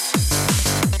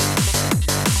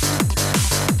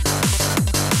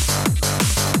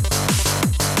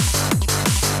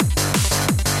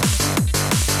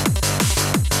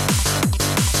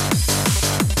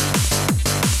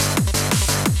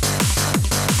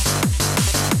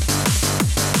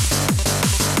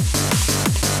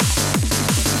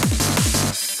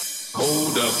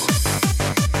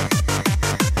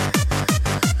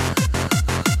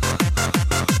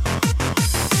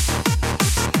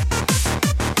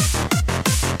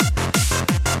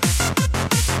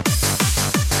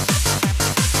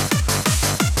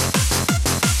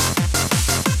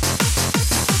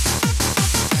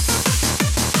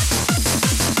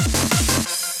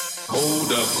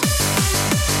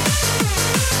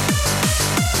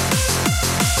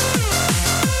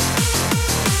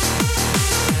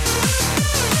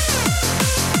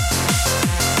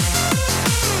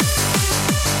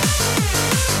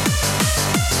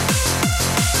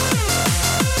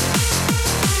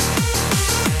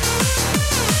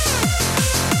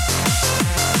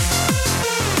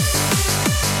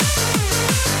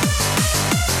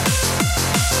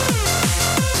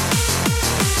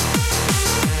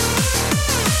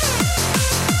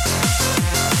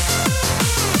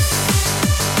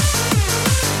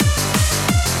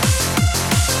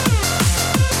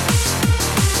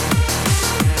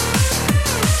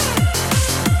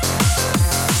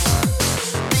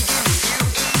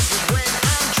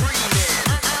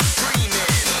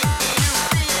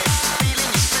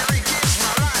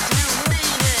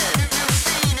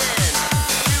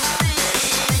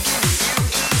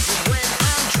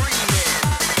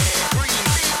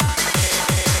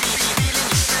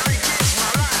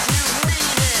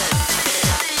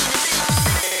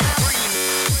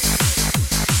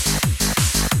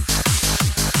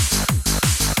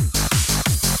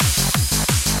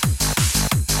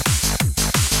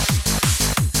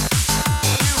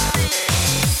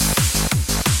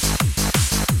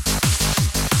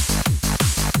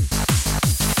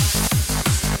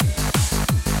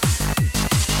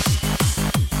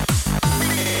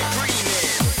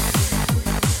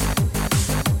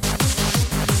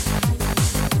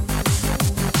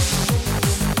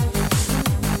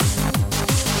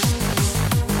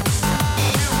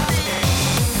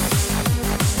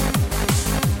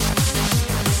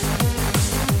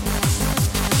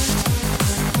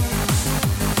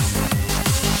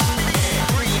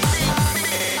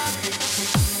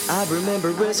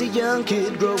 Remember as a young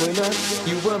kid growing up,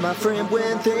 you were my friend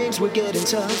when things were getting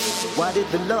tough. Why did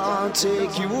the Lord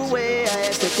take you away? I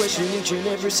ask that question each and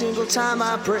every single time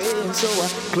I pray. And so I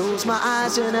close my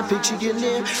eyes and I picture you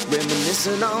near,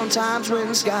 reminiscing on times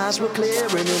when skies were clear.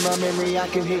 And in my memory I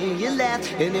can hear you laugh,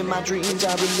 and in my dreams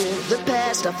I relive the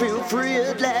past. I feel free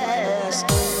at last,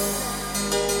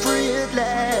 free at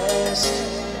last.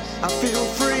 I feel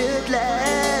free at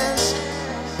last,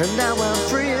 and now I'm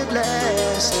free at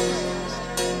last.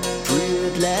 Free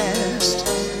at last,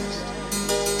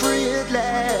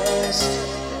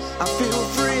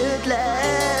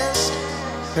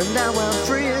 and now I'm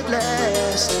free at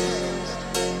last.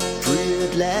 Free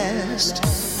at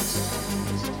last.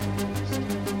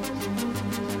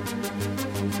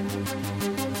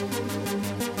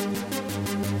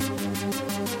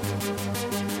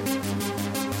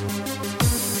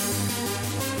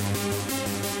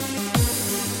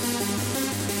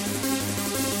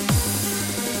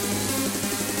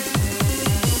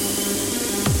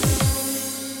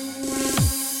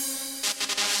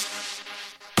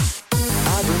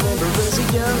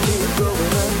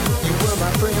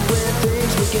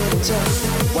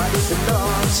 Why did the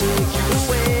Lord take you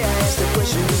away? I ask that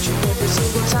question each and every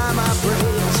single time I pray.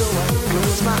 And so I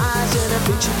close my eyes and I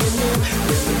picture you near,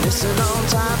 reminiscing on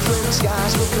times when the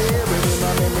skies were clear. And in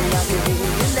my memory I can hear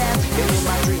you laugh, and in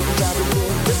my dreams I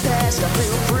relive the past. I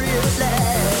feel free at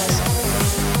last.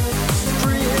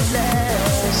 Free at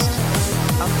last.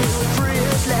 I feel free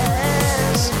at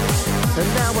last. And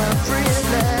now I'm free at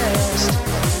last.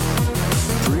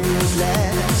 Free at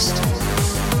last.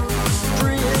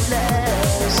 Free at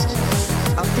last.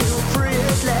 I feel free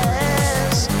at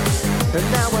last. And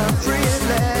now I'm free at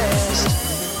last.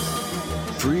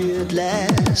 Free at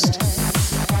last.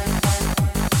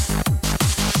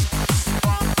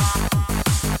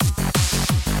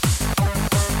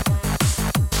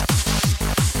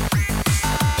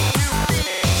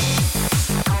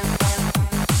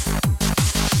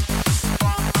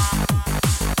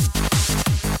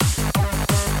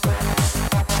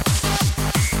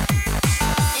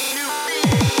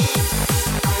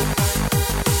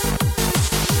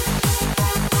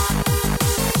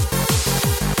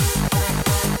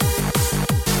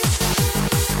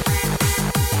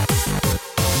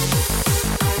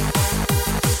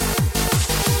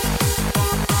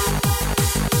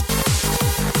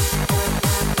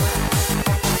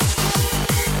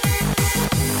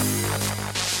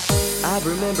 I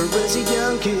remember as a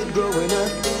young kid growing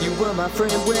up, you were my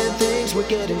friend when things were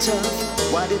getting tough.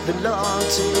 Why did the Lord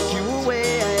take you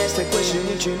away? I ask that question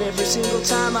each and every single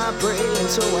time I pray. And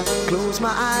so I close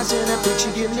my eyes and I picture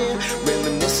you near,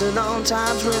 reminiscing on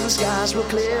times when the skies were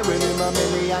clear. And in my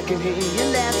memory I can hear you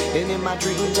laugh, and in my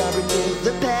dreams I relive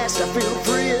the past. I feel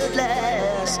free at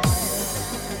last.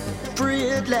 Free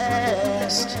at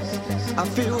last. I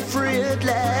feel free at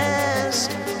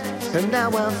last. And now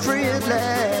I'm free at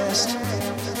last.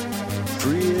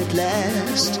 Free at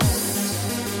last.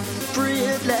 Free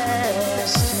at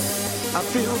last. I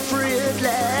feel free at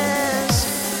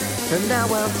last. And now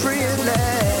I'm free at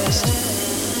last.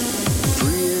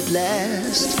 Free at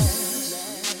last.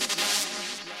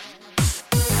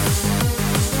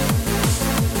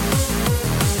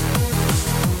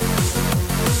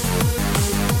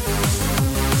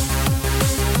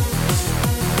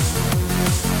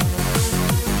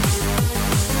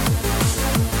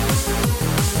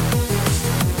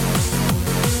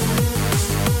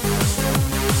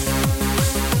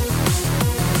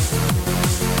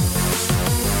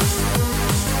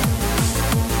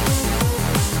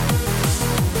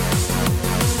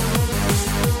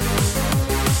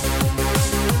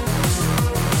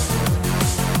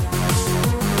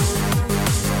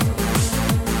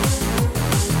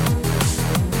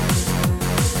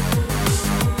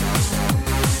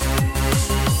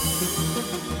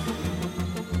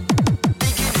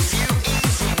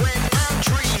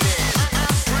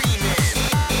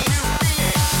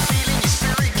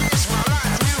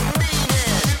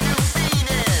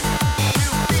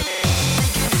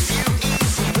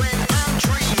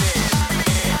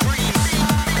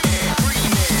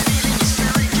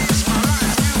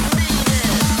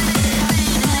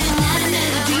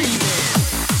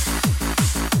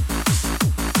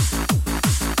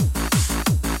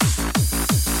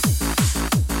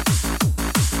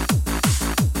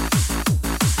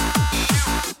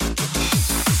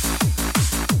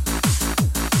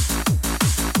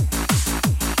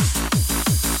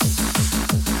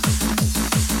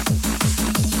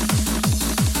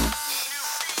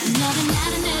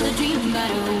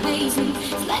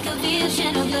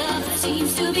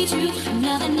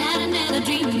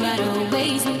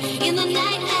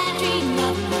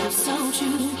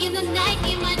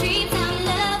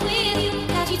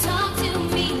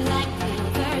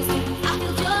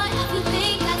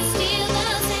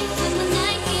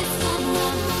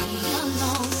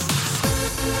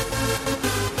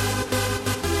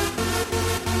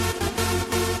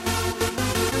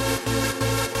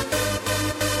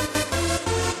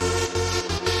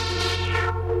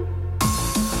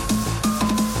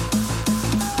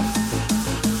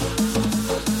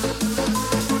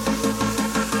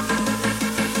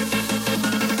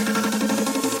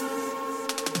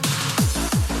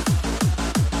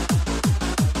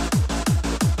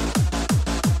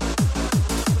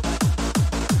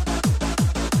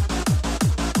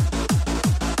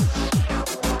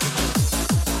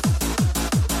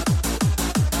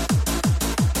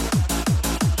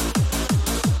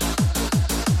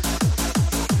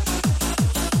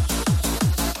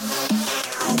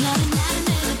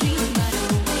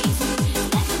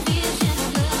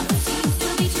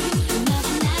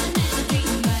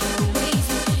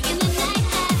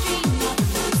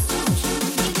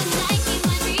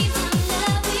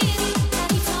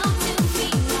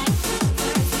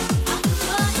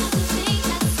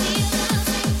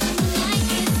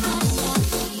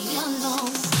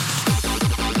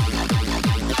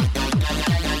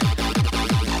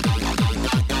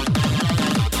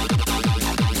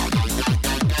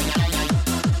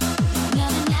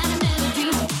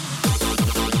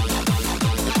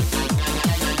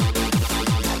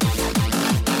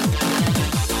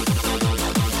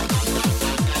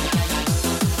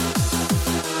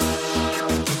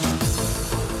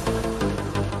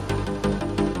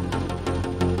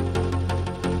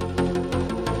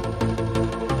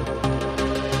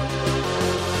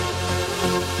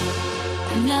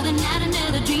 Another night,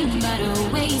 another dream about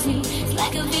always new. It's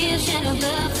like a vision of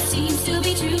love that seems to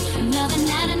be true. Another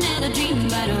night, another dream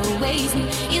about always new.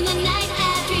 In the night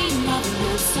I dream of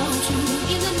love so true.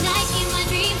 In the night, in my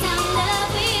dreams I'm in love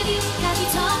with you. 'Cause you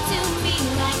talk to me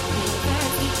like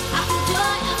university. I feel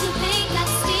joy, I feel pain,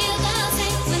 that's still the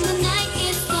same. When the night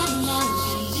is gone, I'll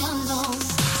be alone.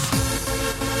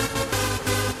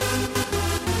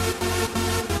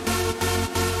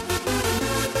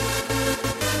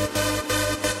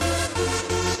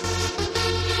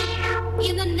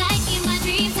 In the night, in my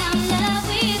dreams, I'm in love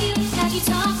with you. 'Cause you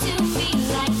talk to me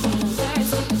like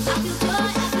university. I feel joy,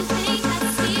 I feel pain, that's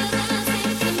still the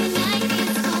same. When the night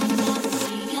is gone, I'll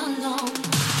be alone.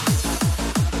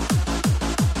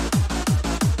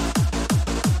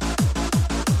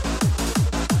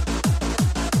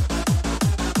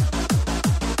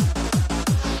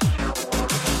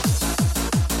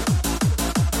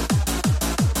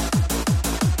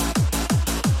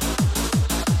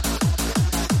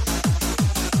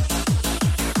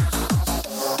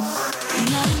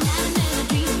 Another night, another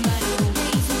dream about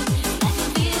always new. Like a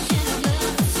vision of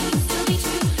love that seems to be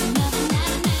true. Another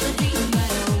night, another dream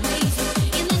about always new.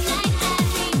 In the night I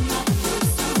dream of love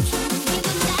so true. In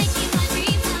the night, in my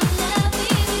dreams I'm in love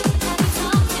with you. 'Cause you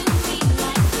talk to me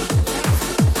like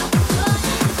university. I feel joy,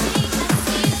 I feel pain, that's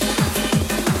still the same.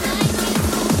 When the night is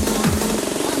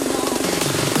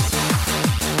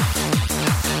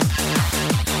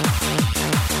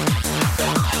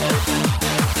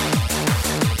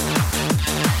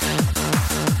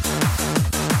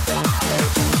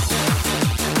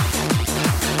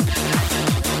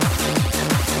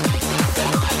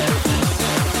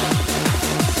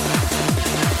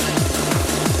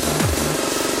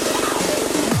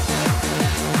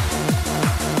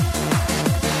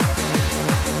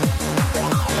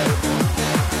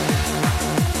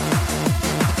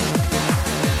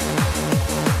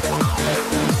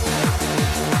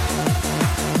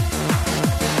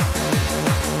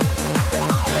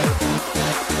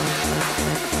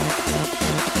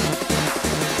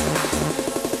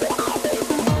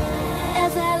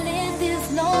As I live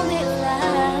this lonely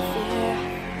life here,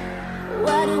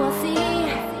 what do I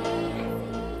see?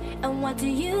 And what do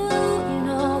you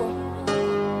know?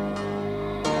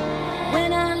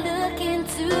 When I look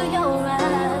into your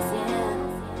eyes, yeah,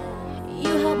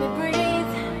 you help me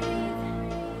breathe.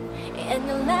 And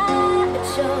your light it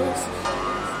shows.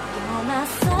 You're my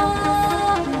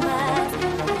sunrise,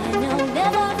 and you'll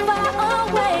never far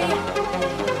away.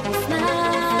 Your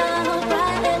smile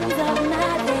brightens up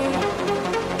my day.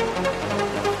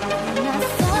 You're my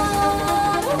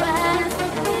sunrise,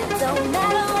 it don't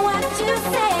matter what you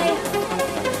say.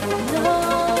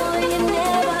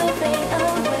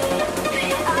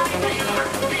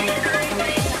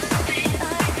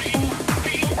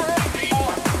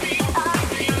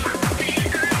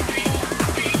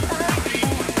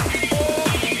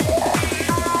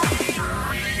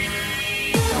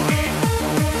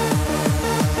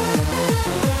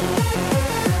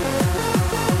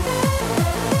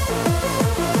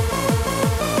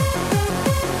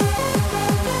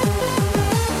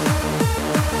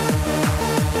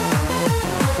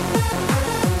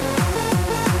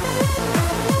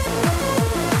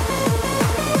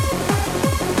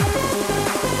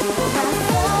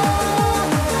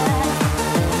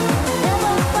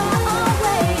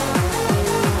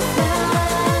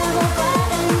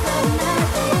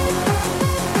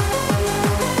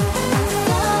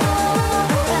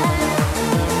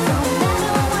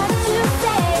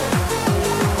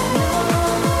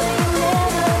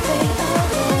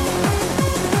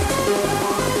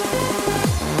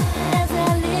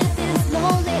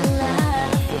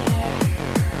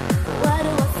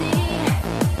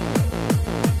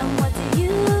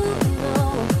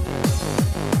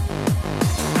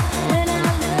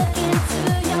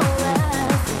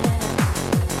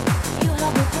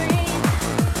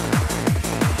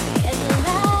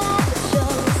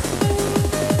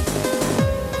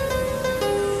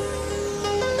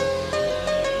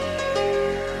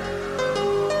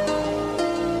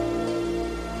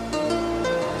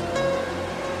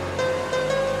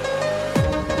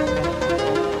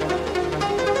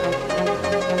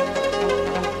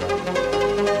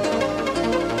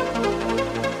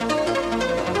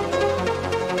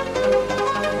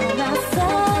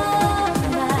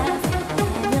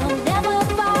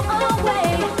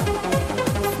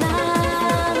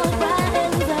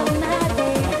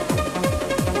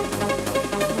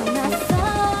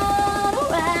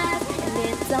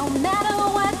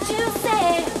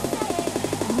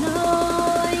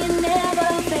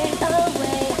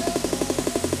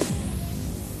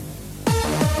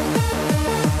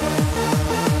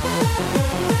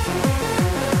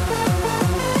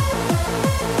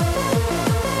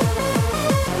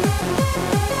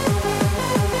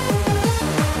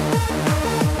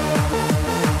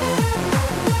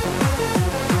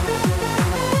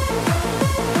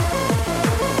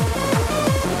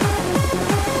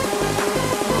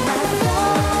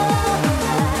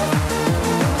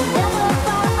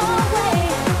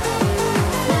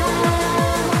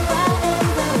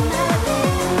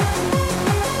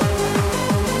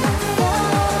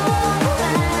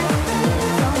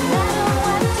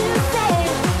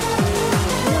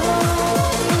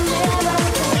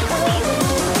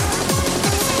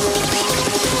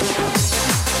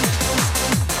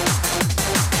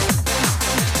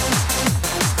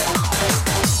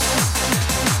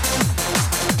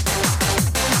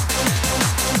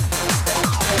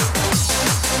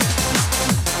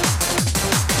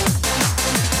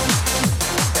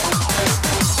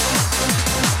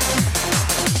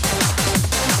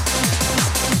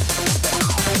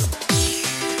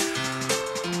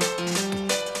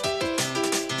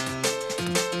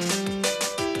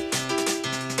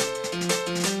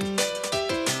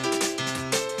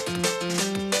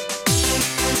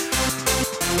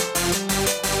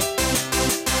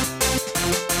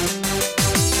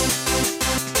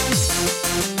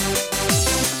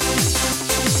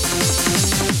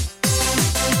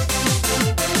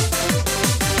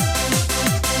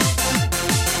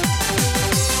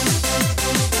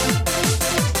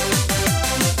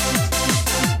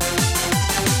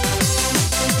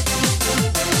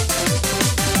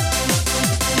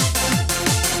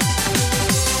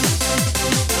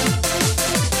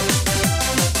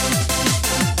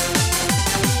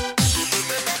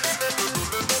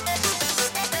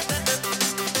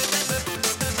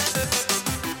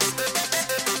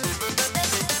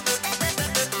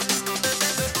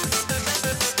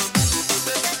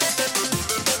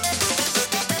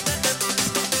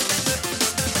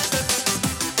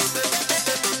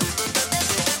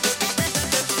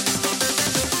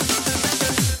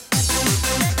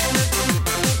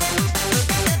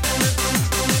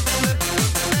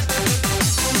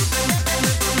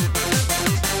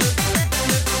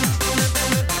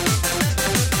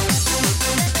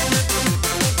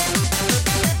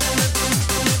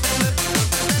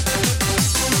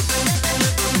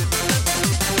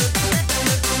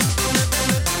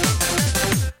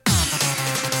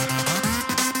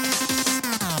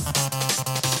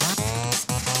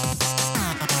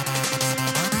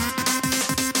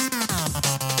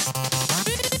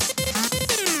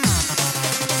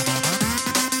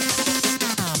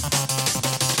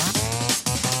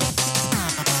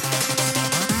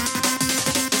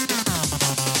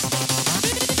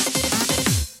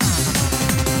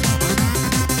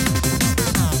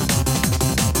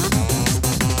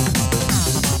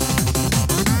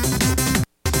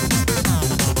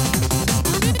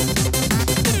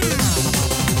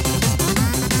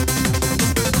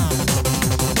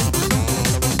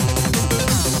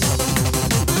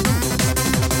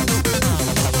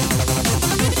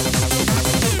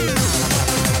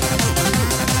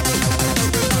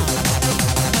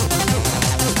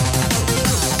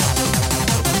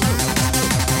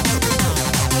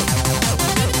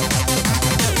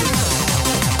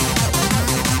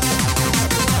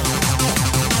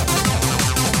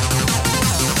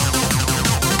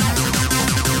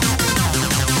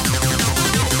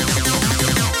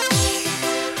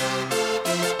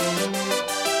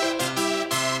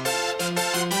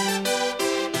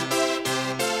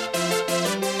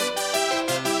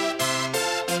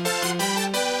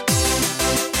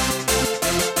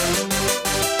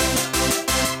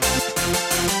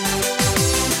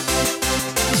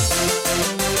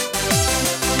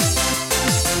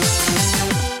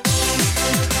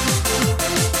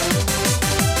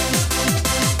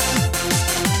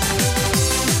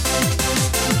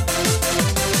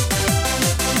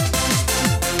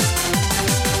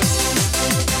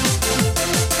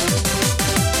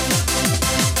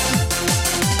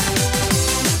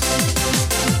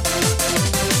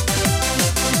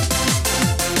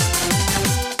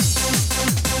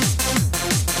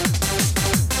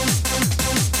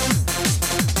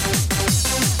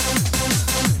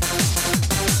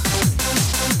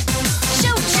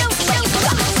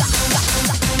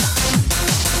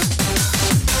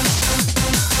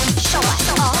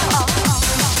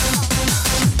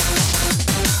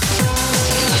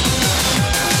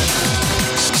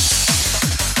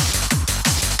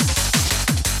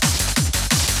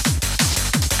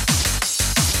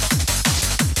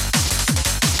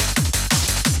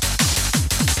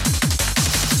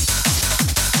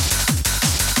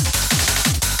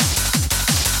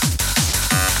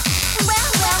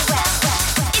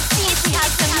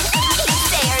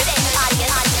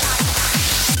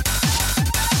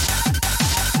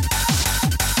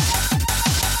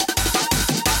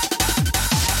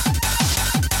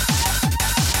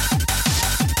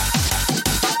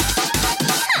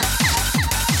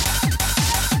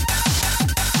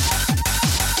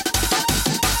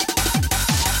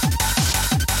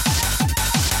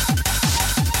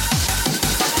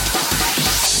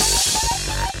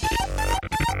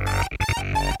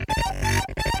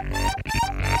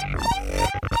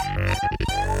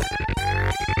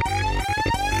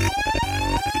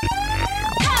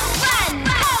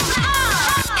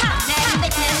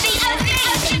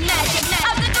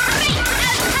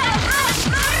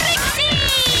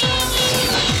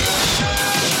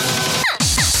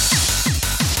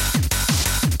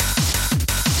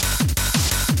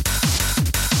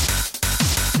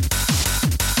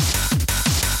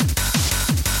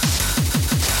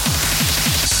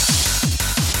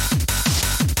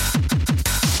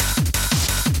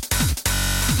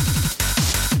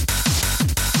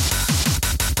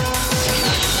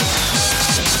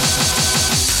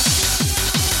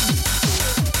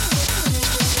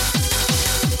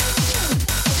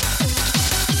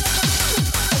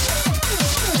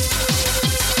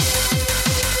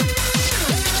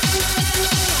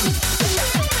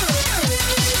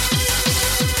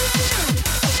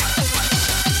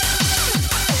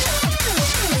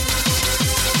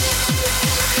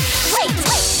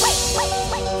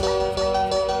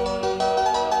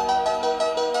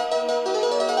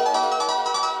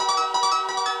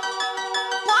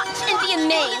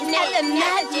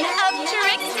 magic of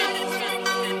Trixie.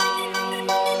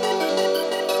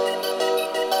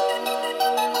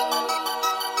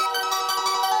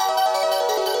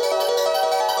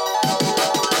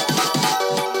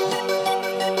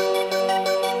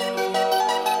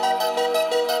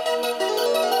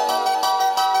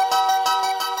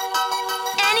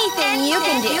 Anything you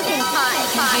can do, I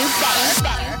can do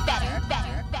better.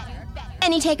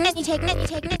 Any takers? Any takers? Any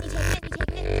takers? Any takers?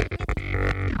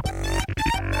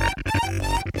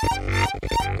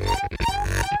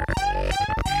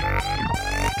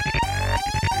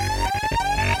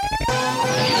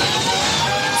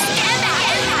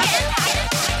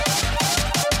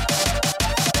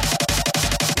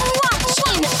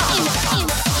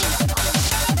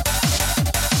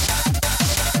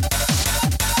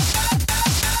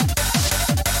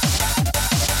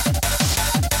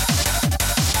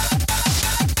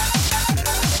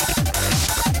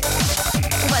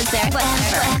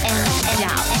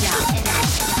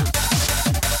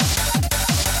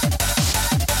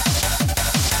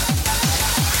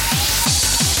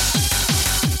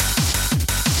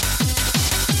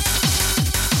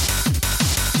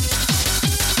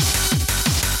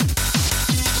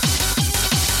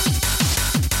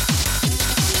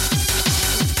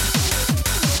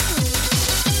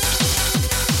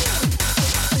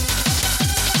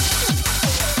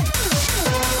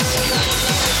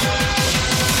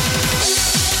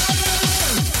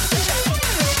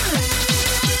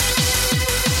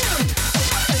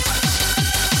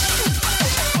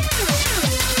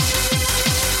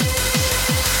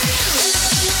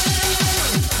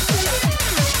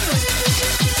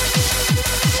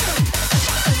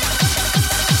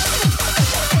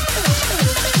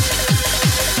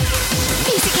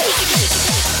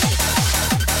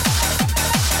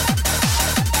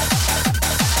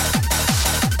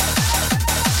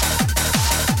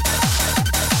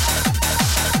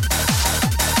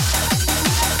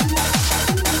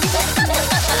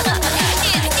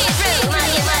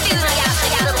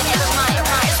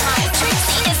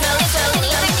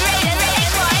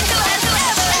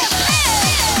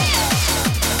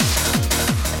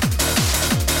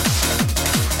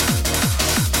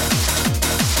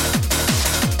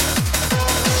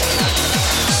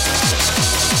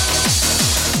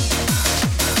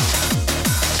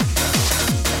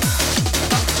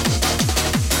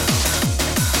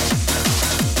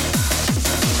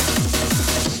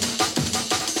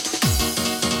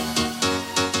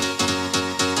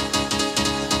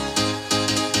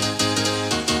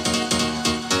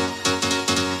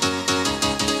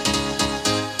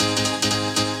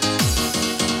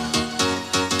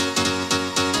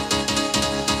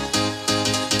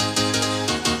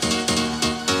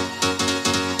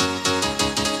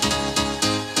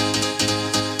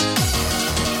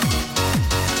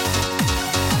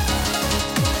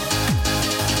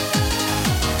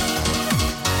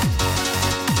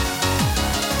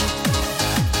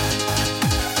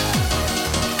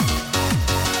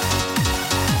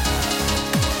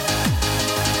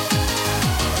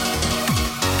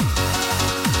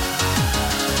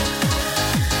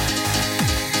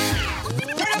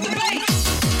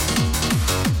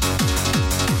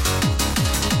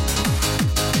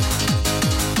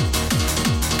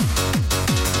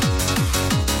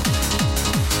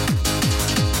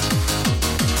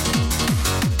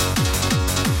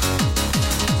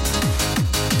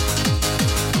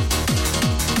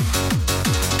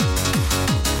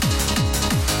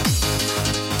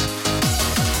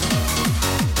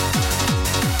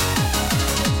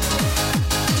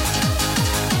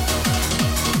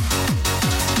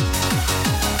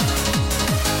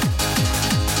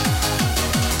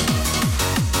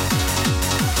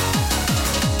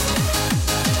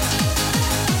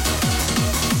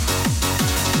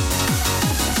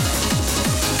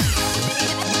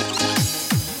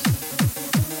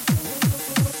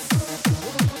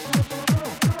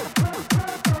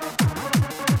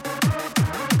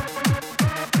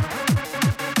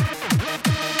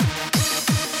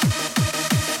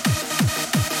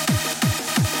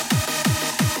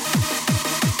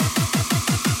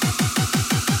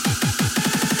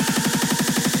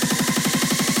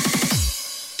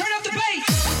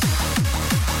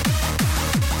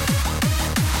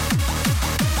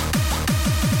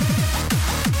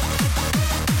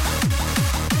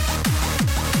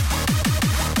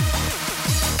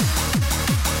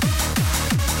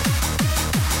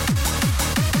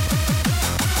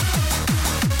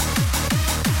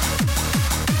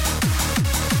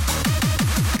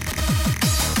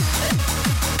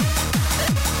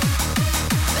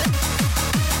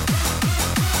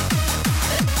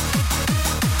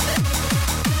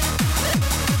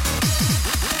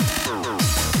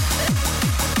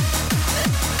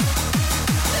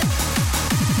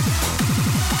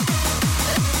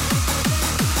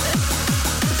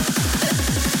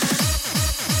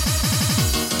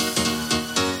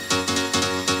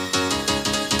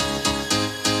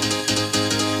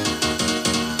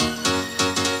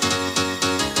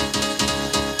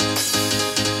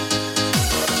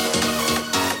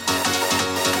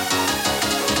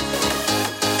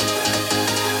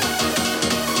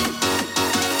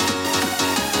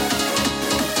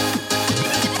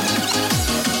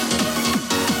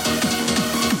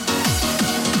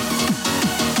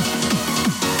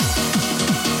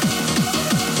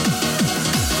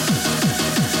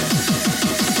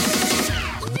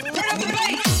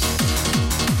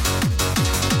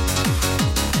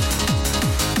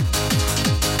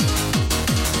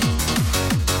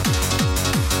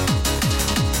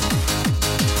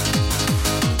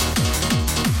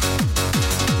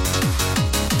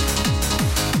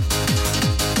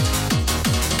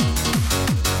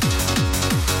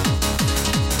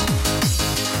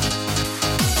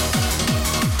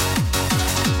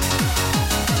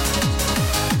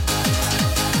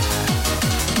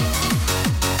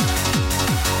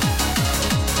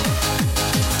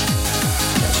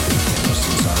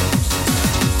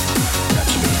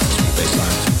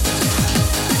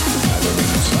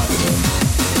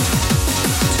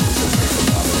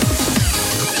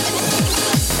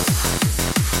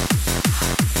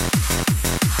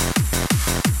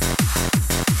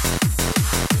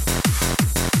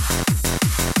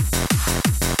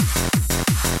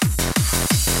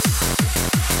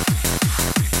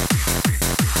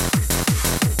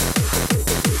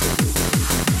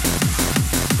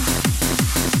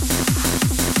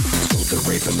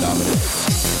 phenomenon.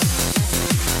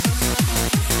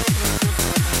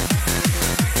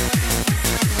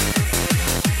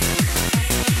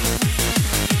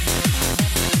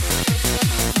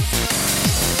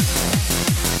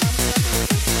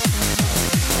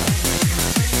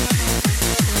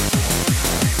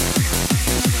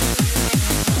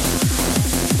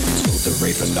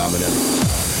 Phenomenon.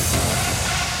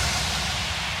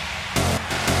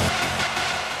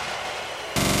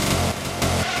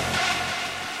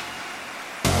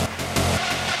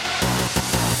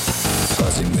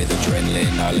 Buzzing with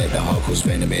adrenaline, I let the hardcore's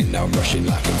venom in. Now I'm rushing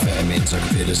like amphetamines, I can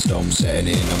feel the storm setting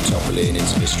in. I'm toppling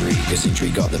into mystery, cause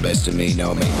intrigue got the best of me.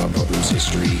 Now I make my problems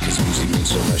history, cause music means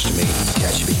so much to me.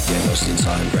 Catch your beat, get lost in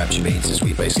time, rapture beats, a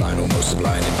sweet bass line, almost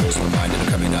sublime. It blows my mind and I'm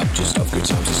coming up, just off good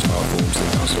times and smart forms. The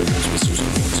dance floor walls, whistles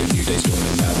and horns, a new day's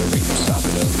dawning. Now the ring, no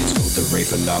stopping up, it's called the rave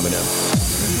phenomenon.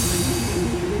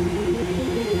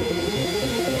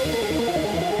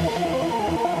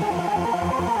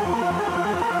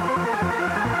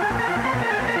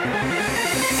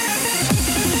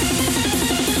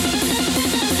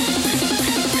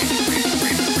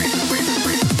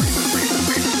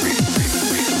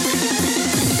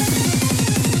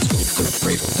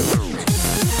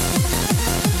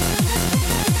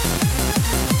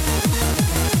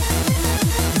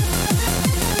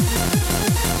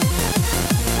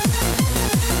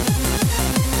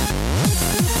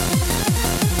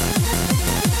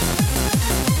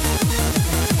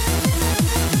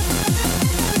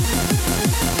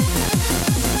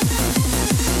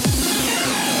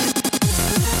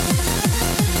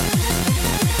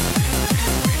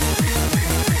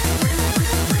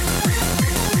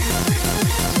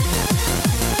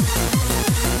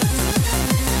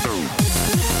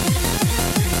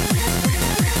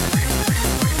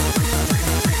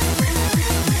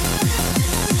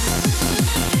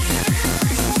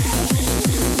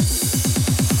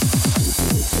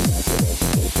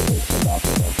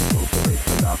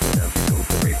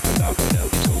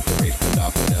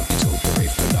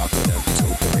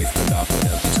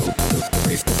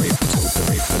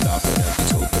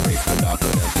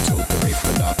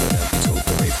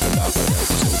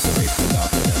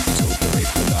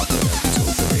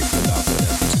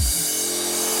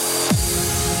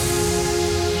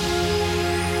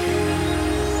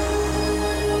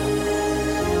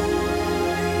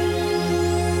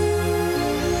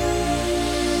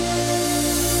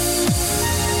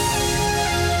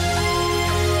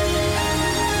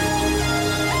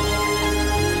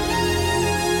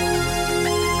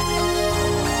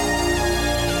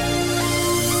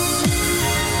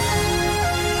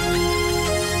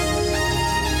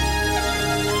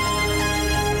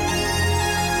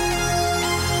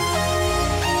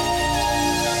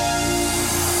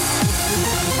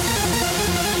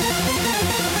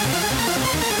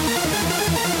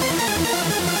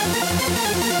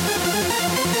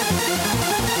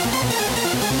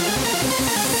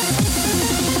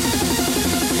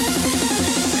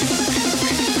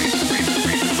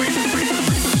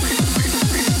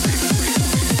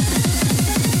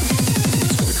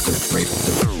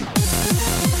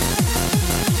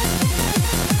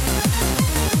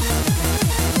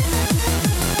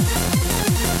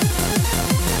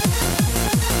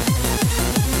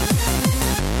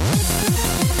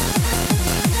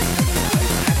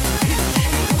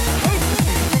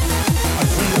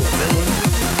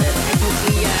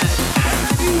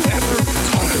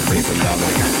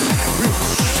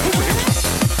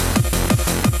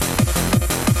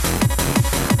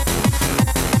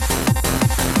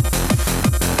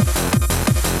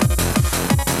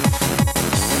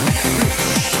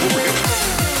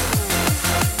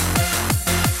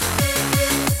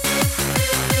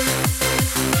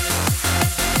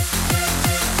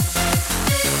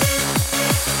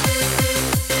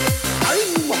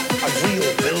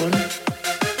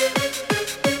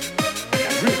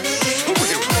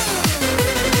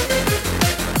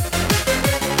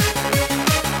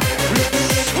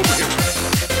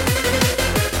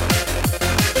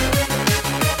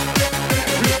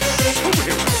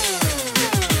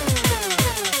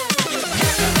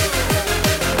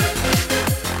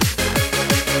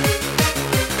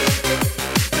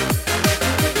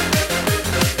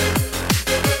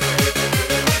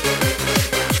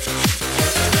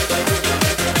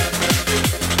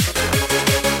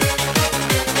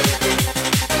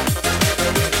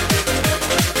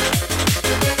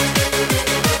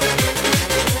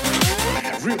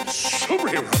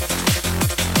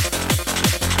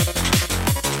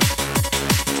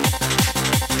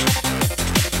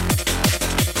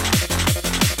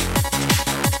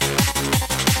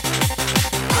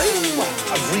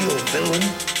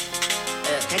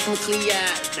 technically,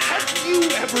 Have you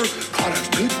ever caught a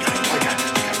good guy like a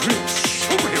real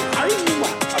superhero?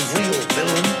 A real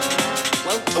villain?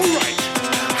 Well, all right.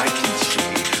 I can see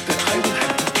that I will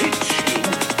have to teach you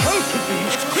how to be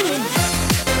cool.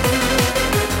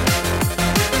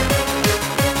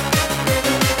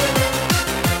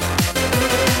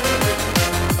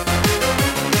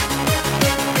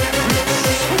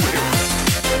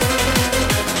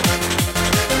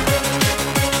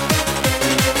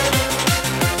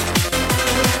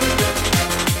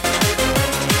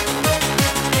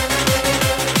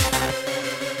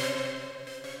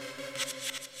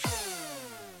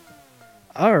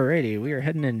 Alrighty, we are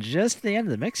heading in just to the end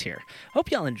of the mix here. Hope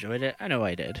y'all enjoyed it. I know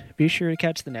I did. Be sure to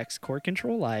catch the next Core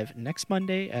Control Live next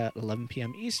Monday at 11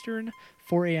 p.m. Eastern,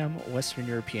 4 a.m. Western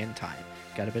European time.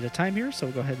 Got a bit of time here, so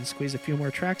we'll go ahead and squeeze a few more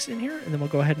tracks in here, and then we'll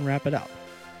go ahead and wrap it up.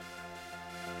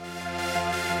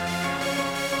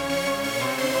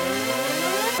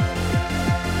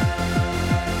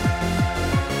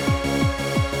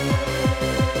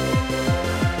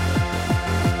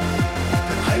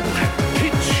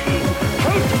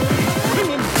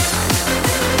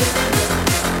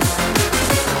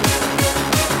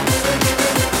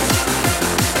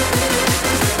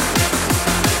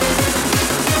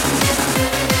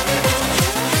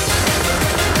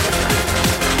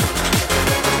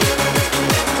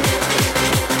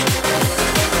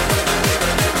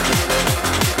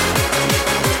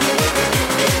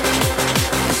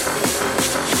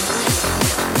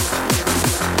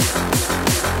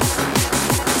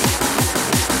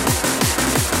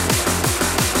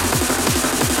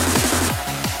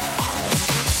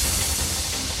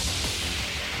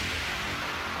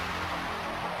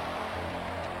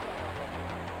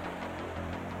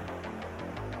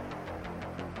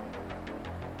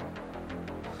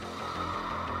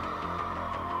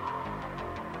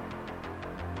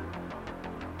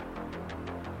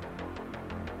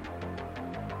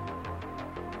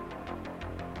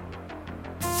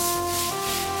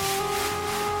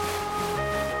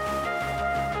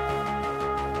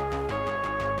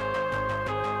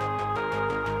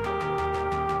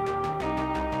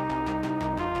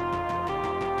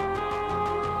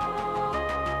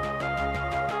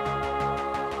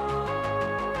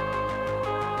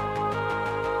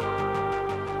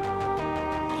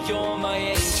 You're my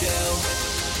angel,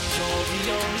 you're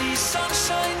the only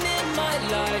sunshine in my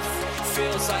life.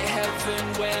 Feels like heaven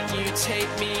when you take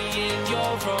me in your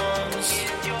arms.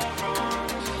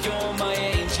 You're my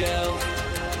angel,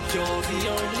 you're the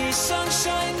only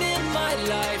sunshine in my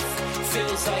life.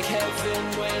 Feels like heaven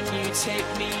when you take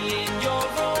me in your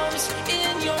arms,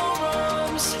 in your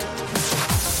arms.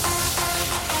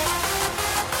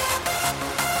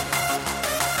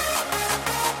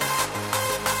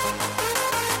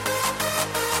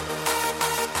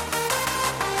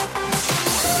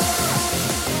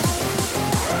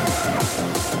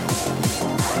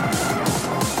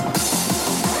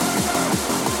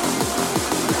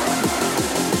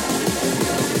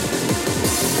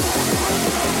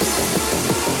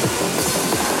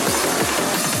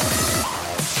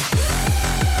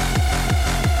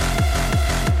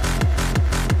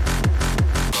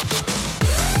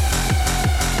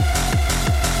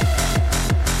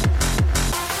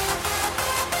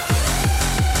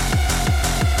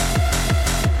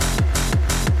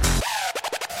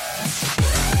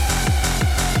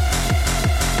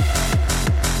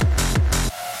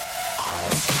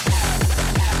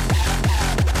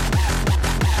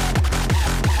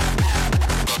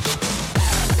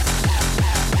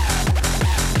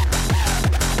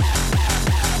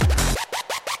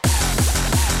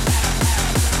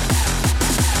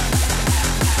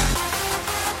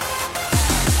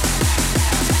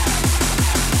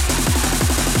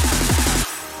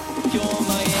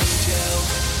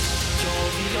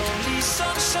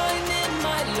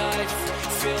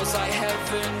 Feels like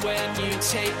heaven when you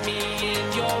take me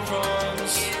in your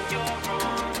arms.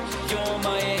 You're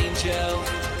my angel,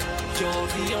 you're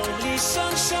the only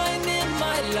sunshine in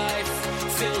my life.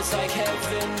 Feels like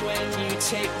heaven when you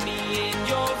take me in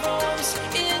your arms,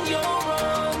 in your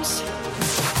arms.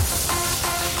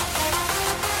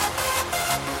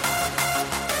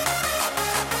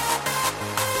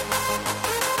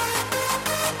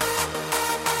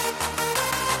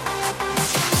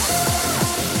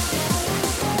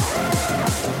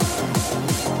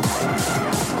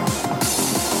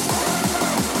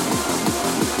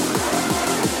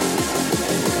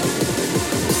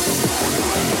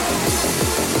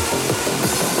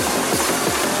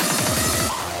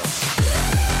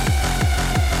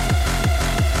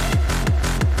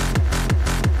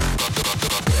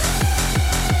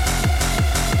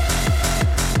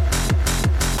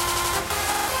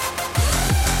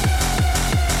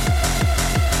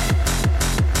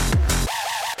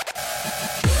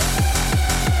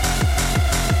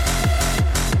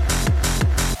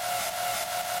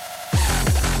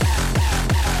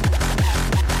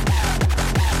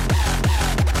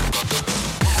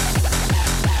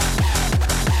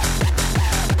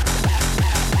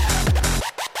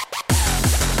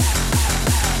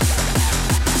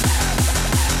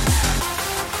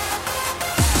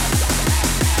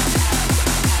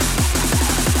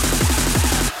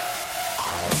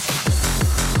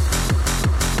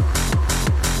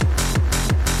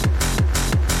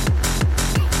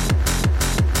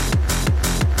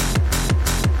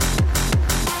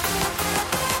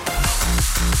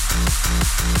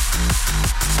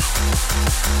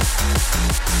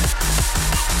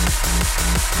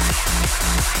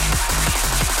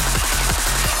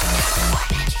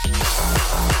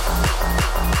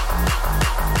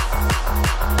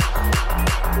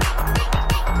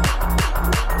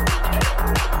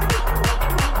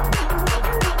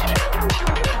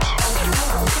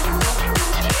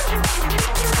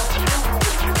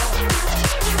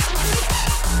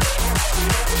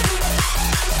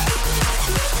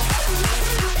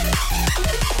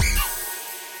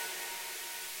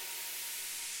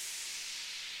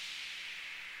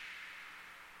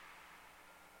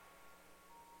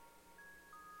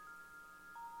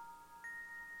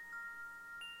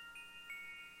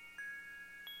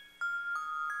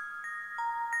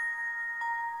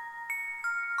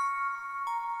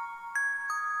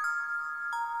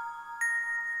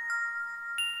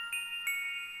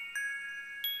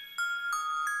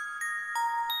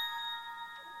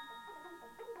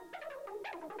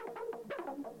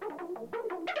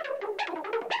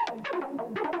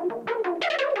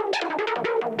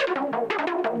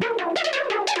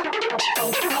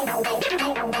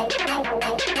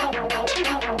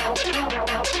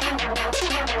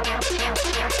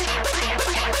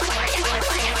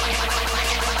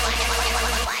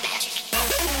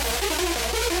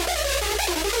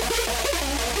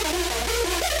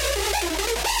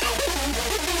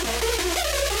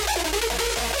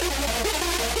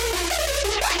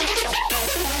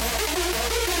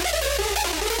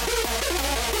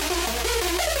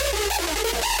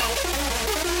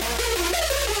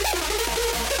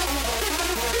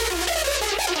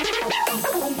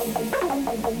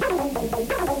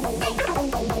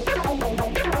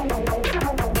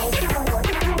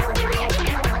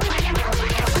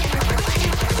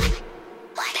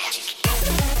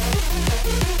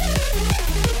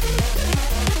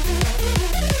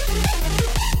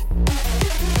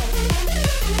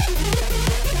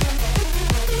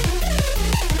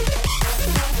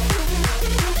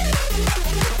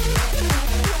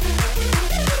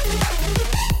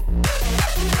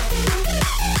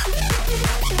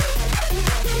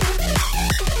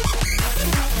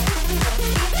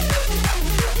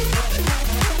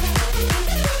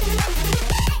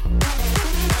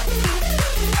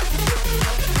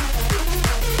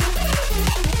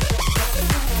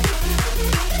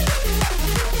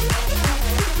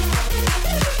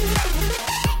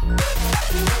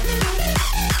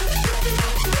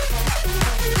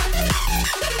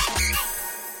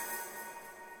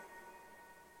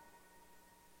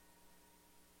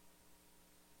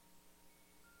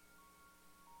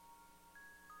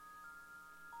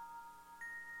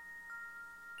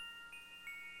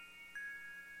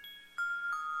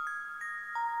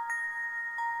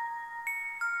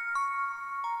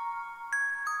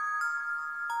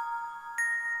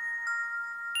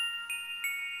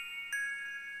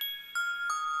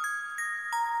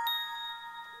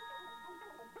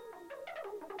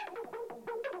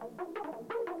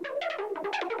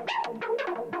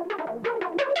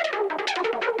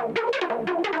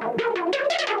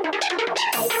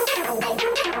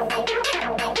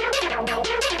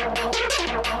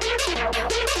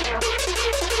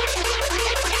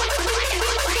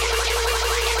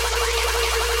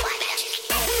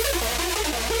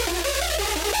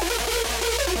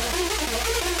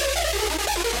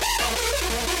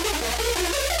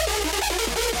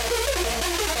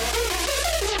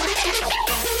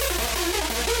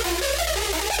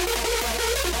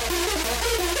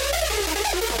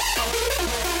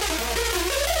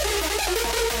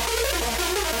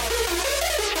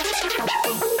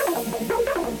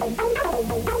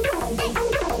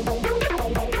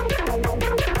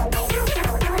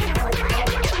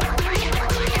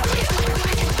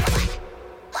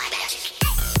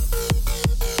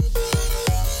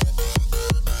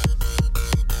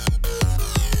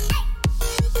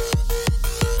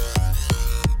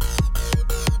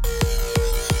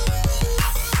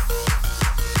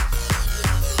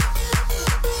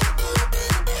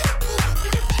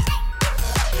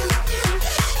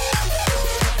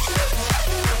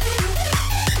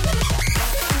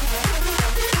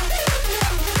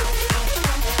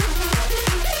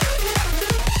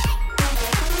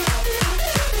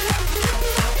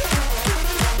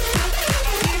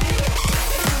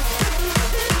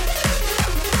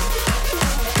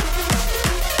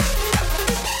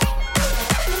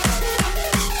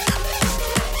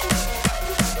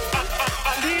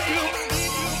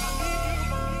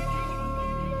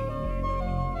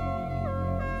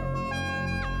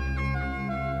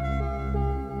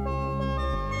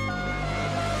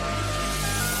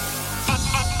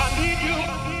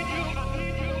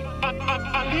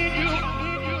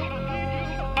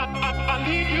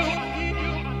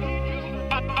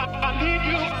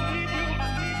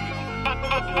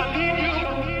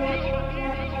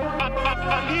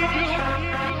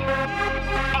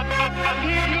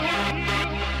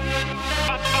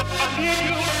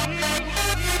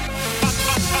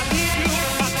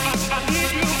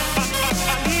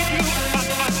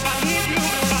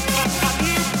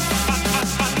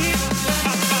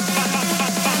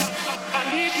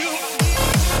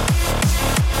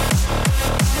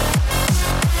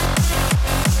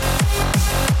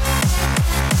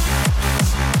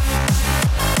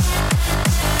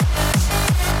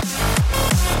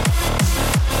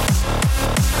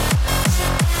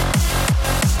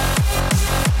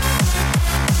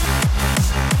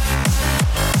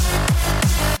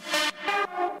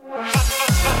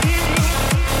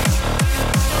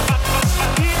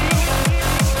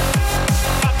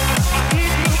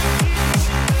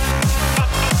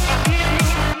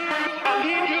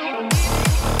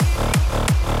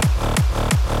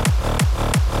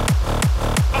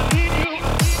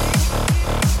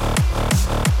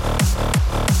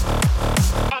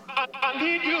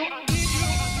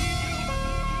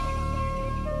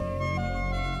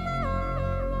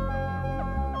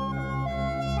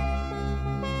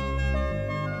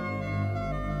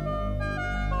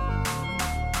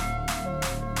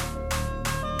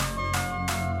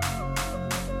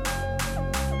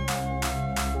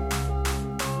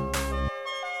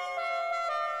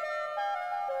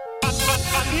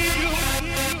 need you.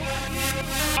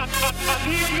 I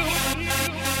need you.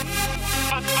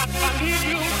 I need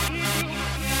you.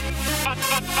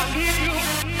 I need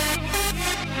you.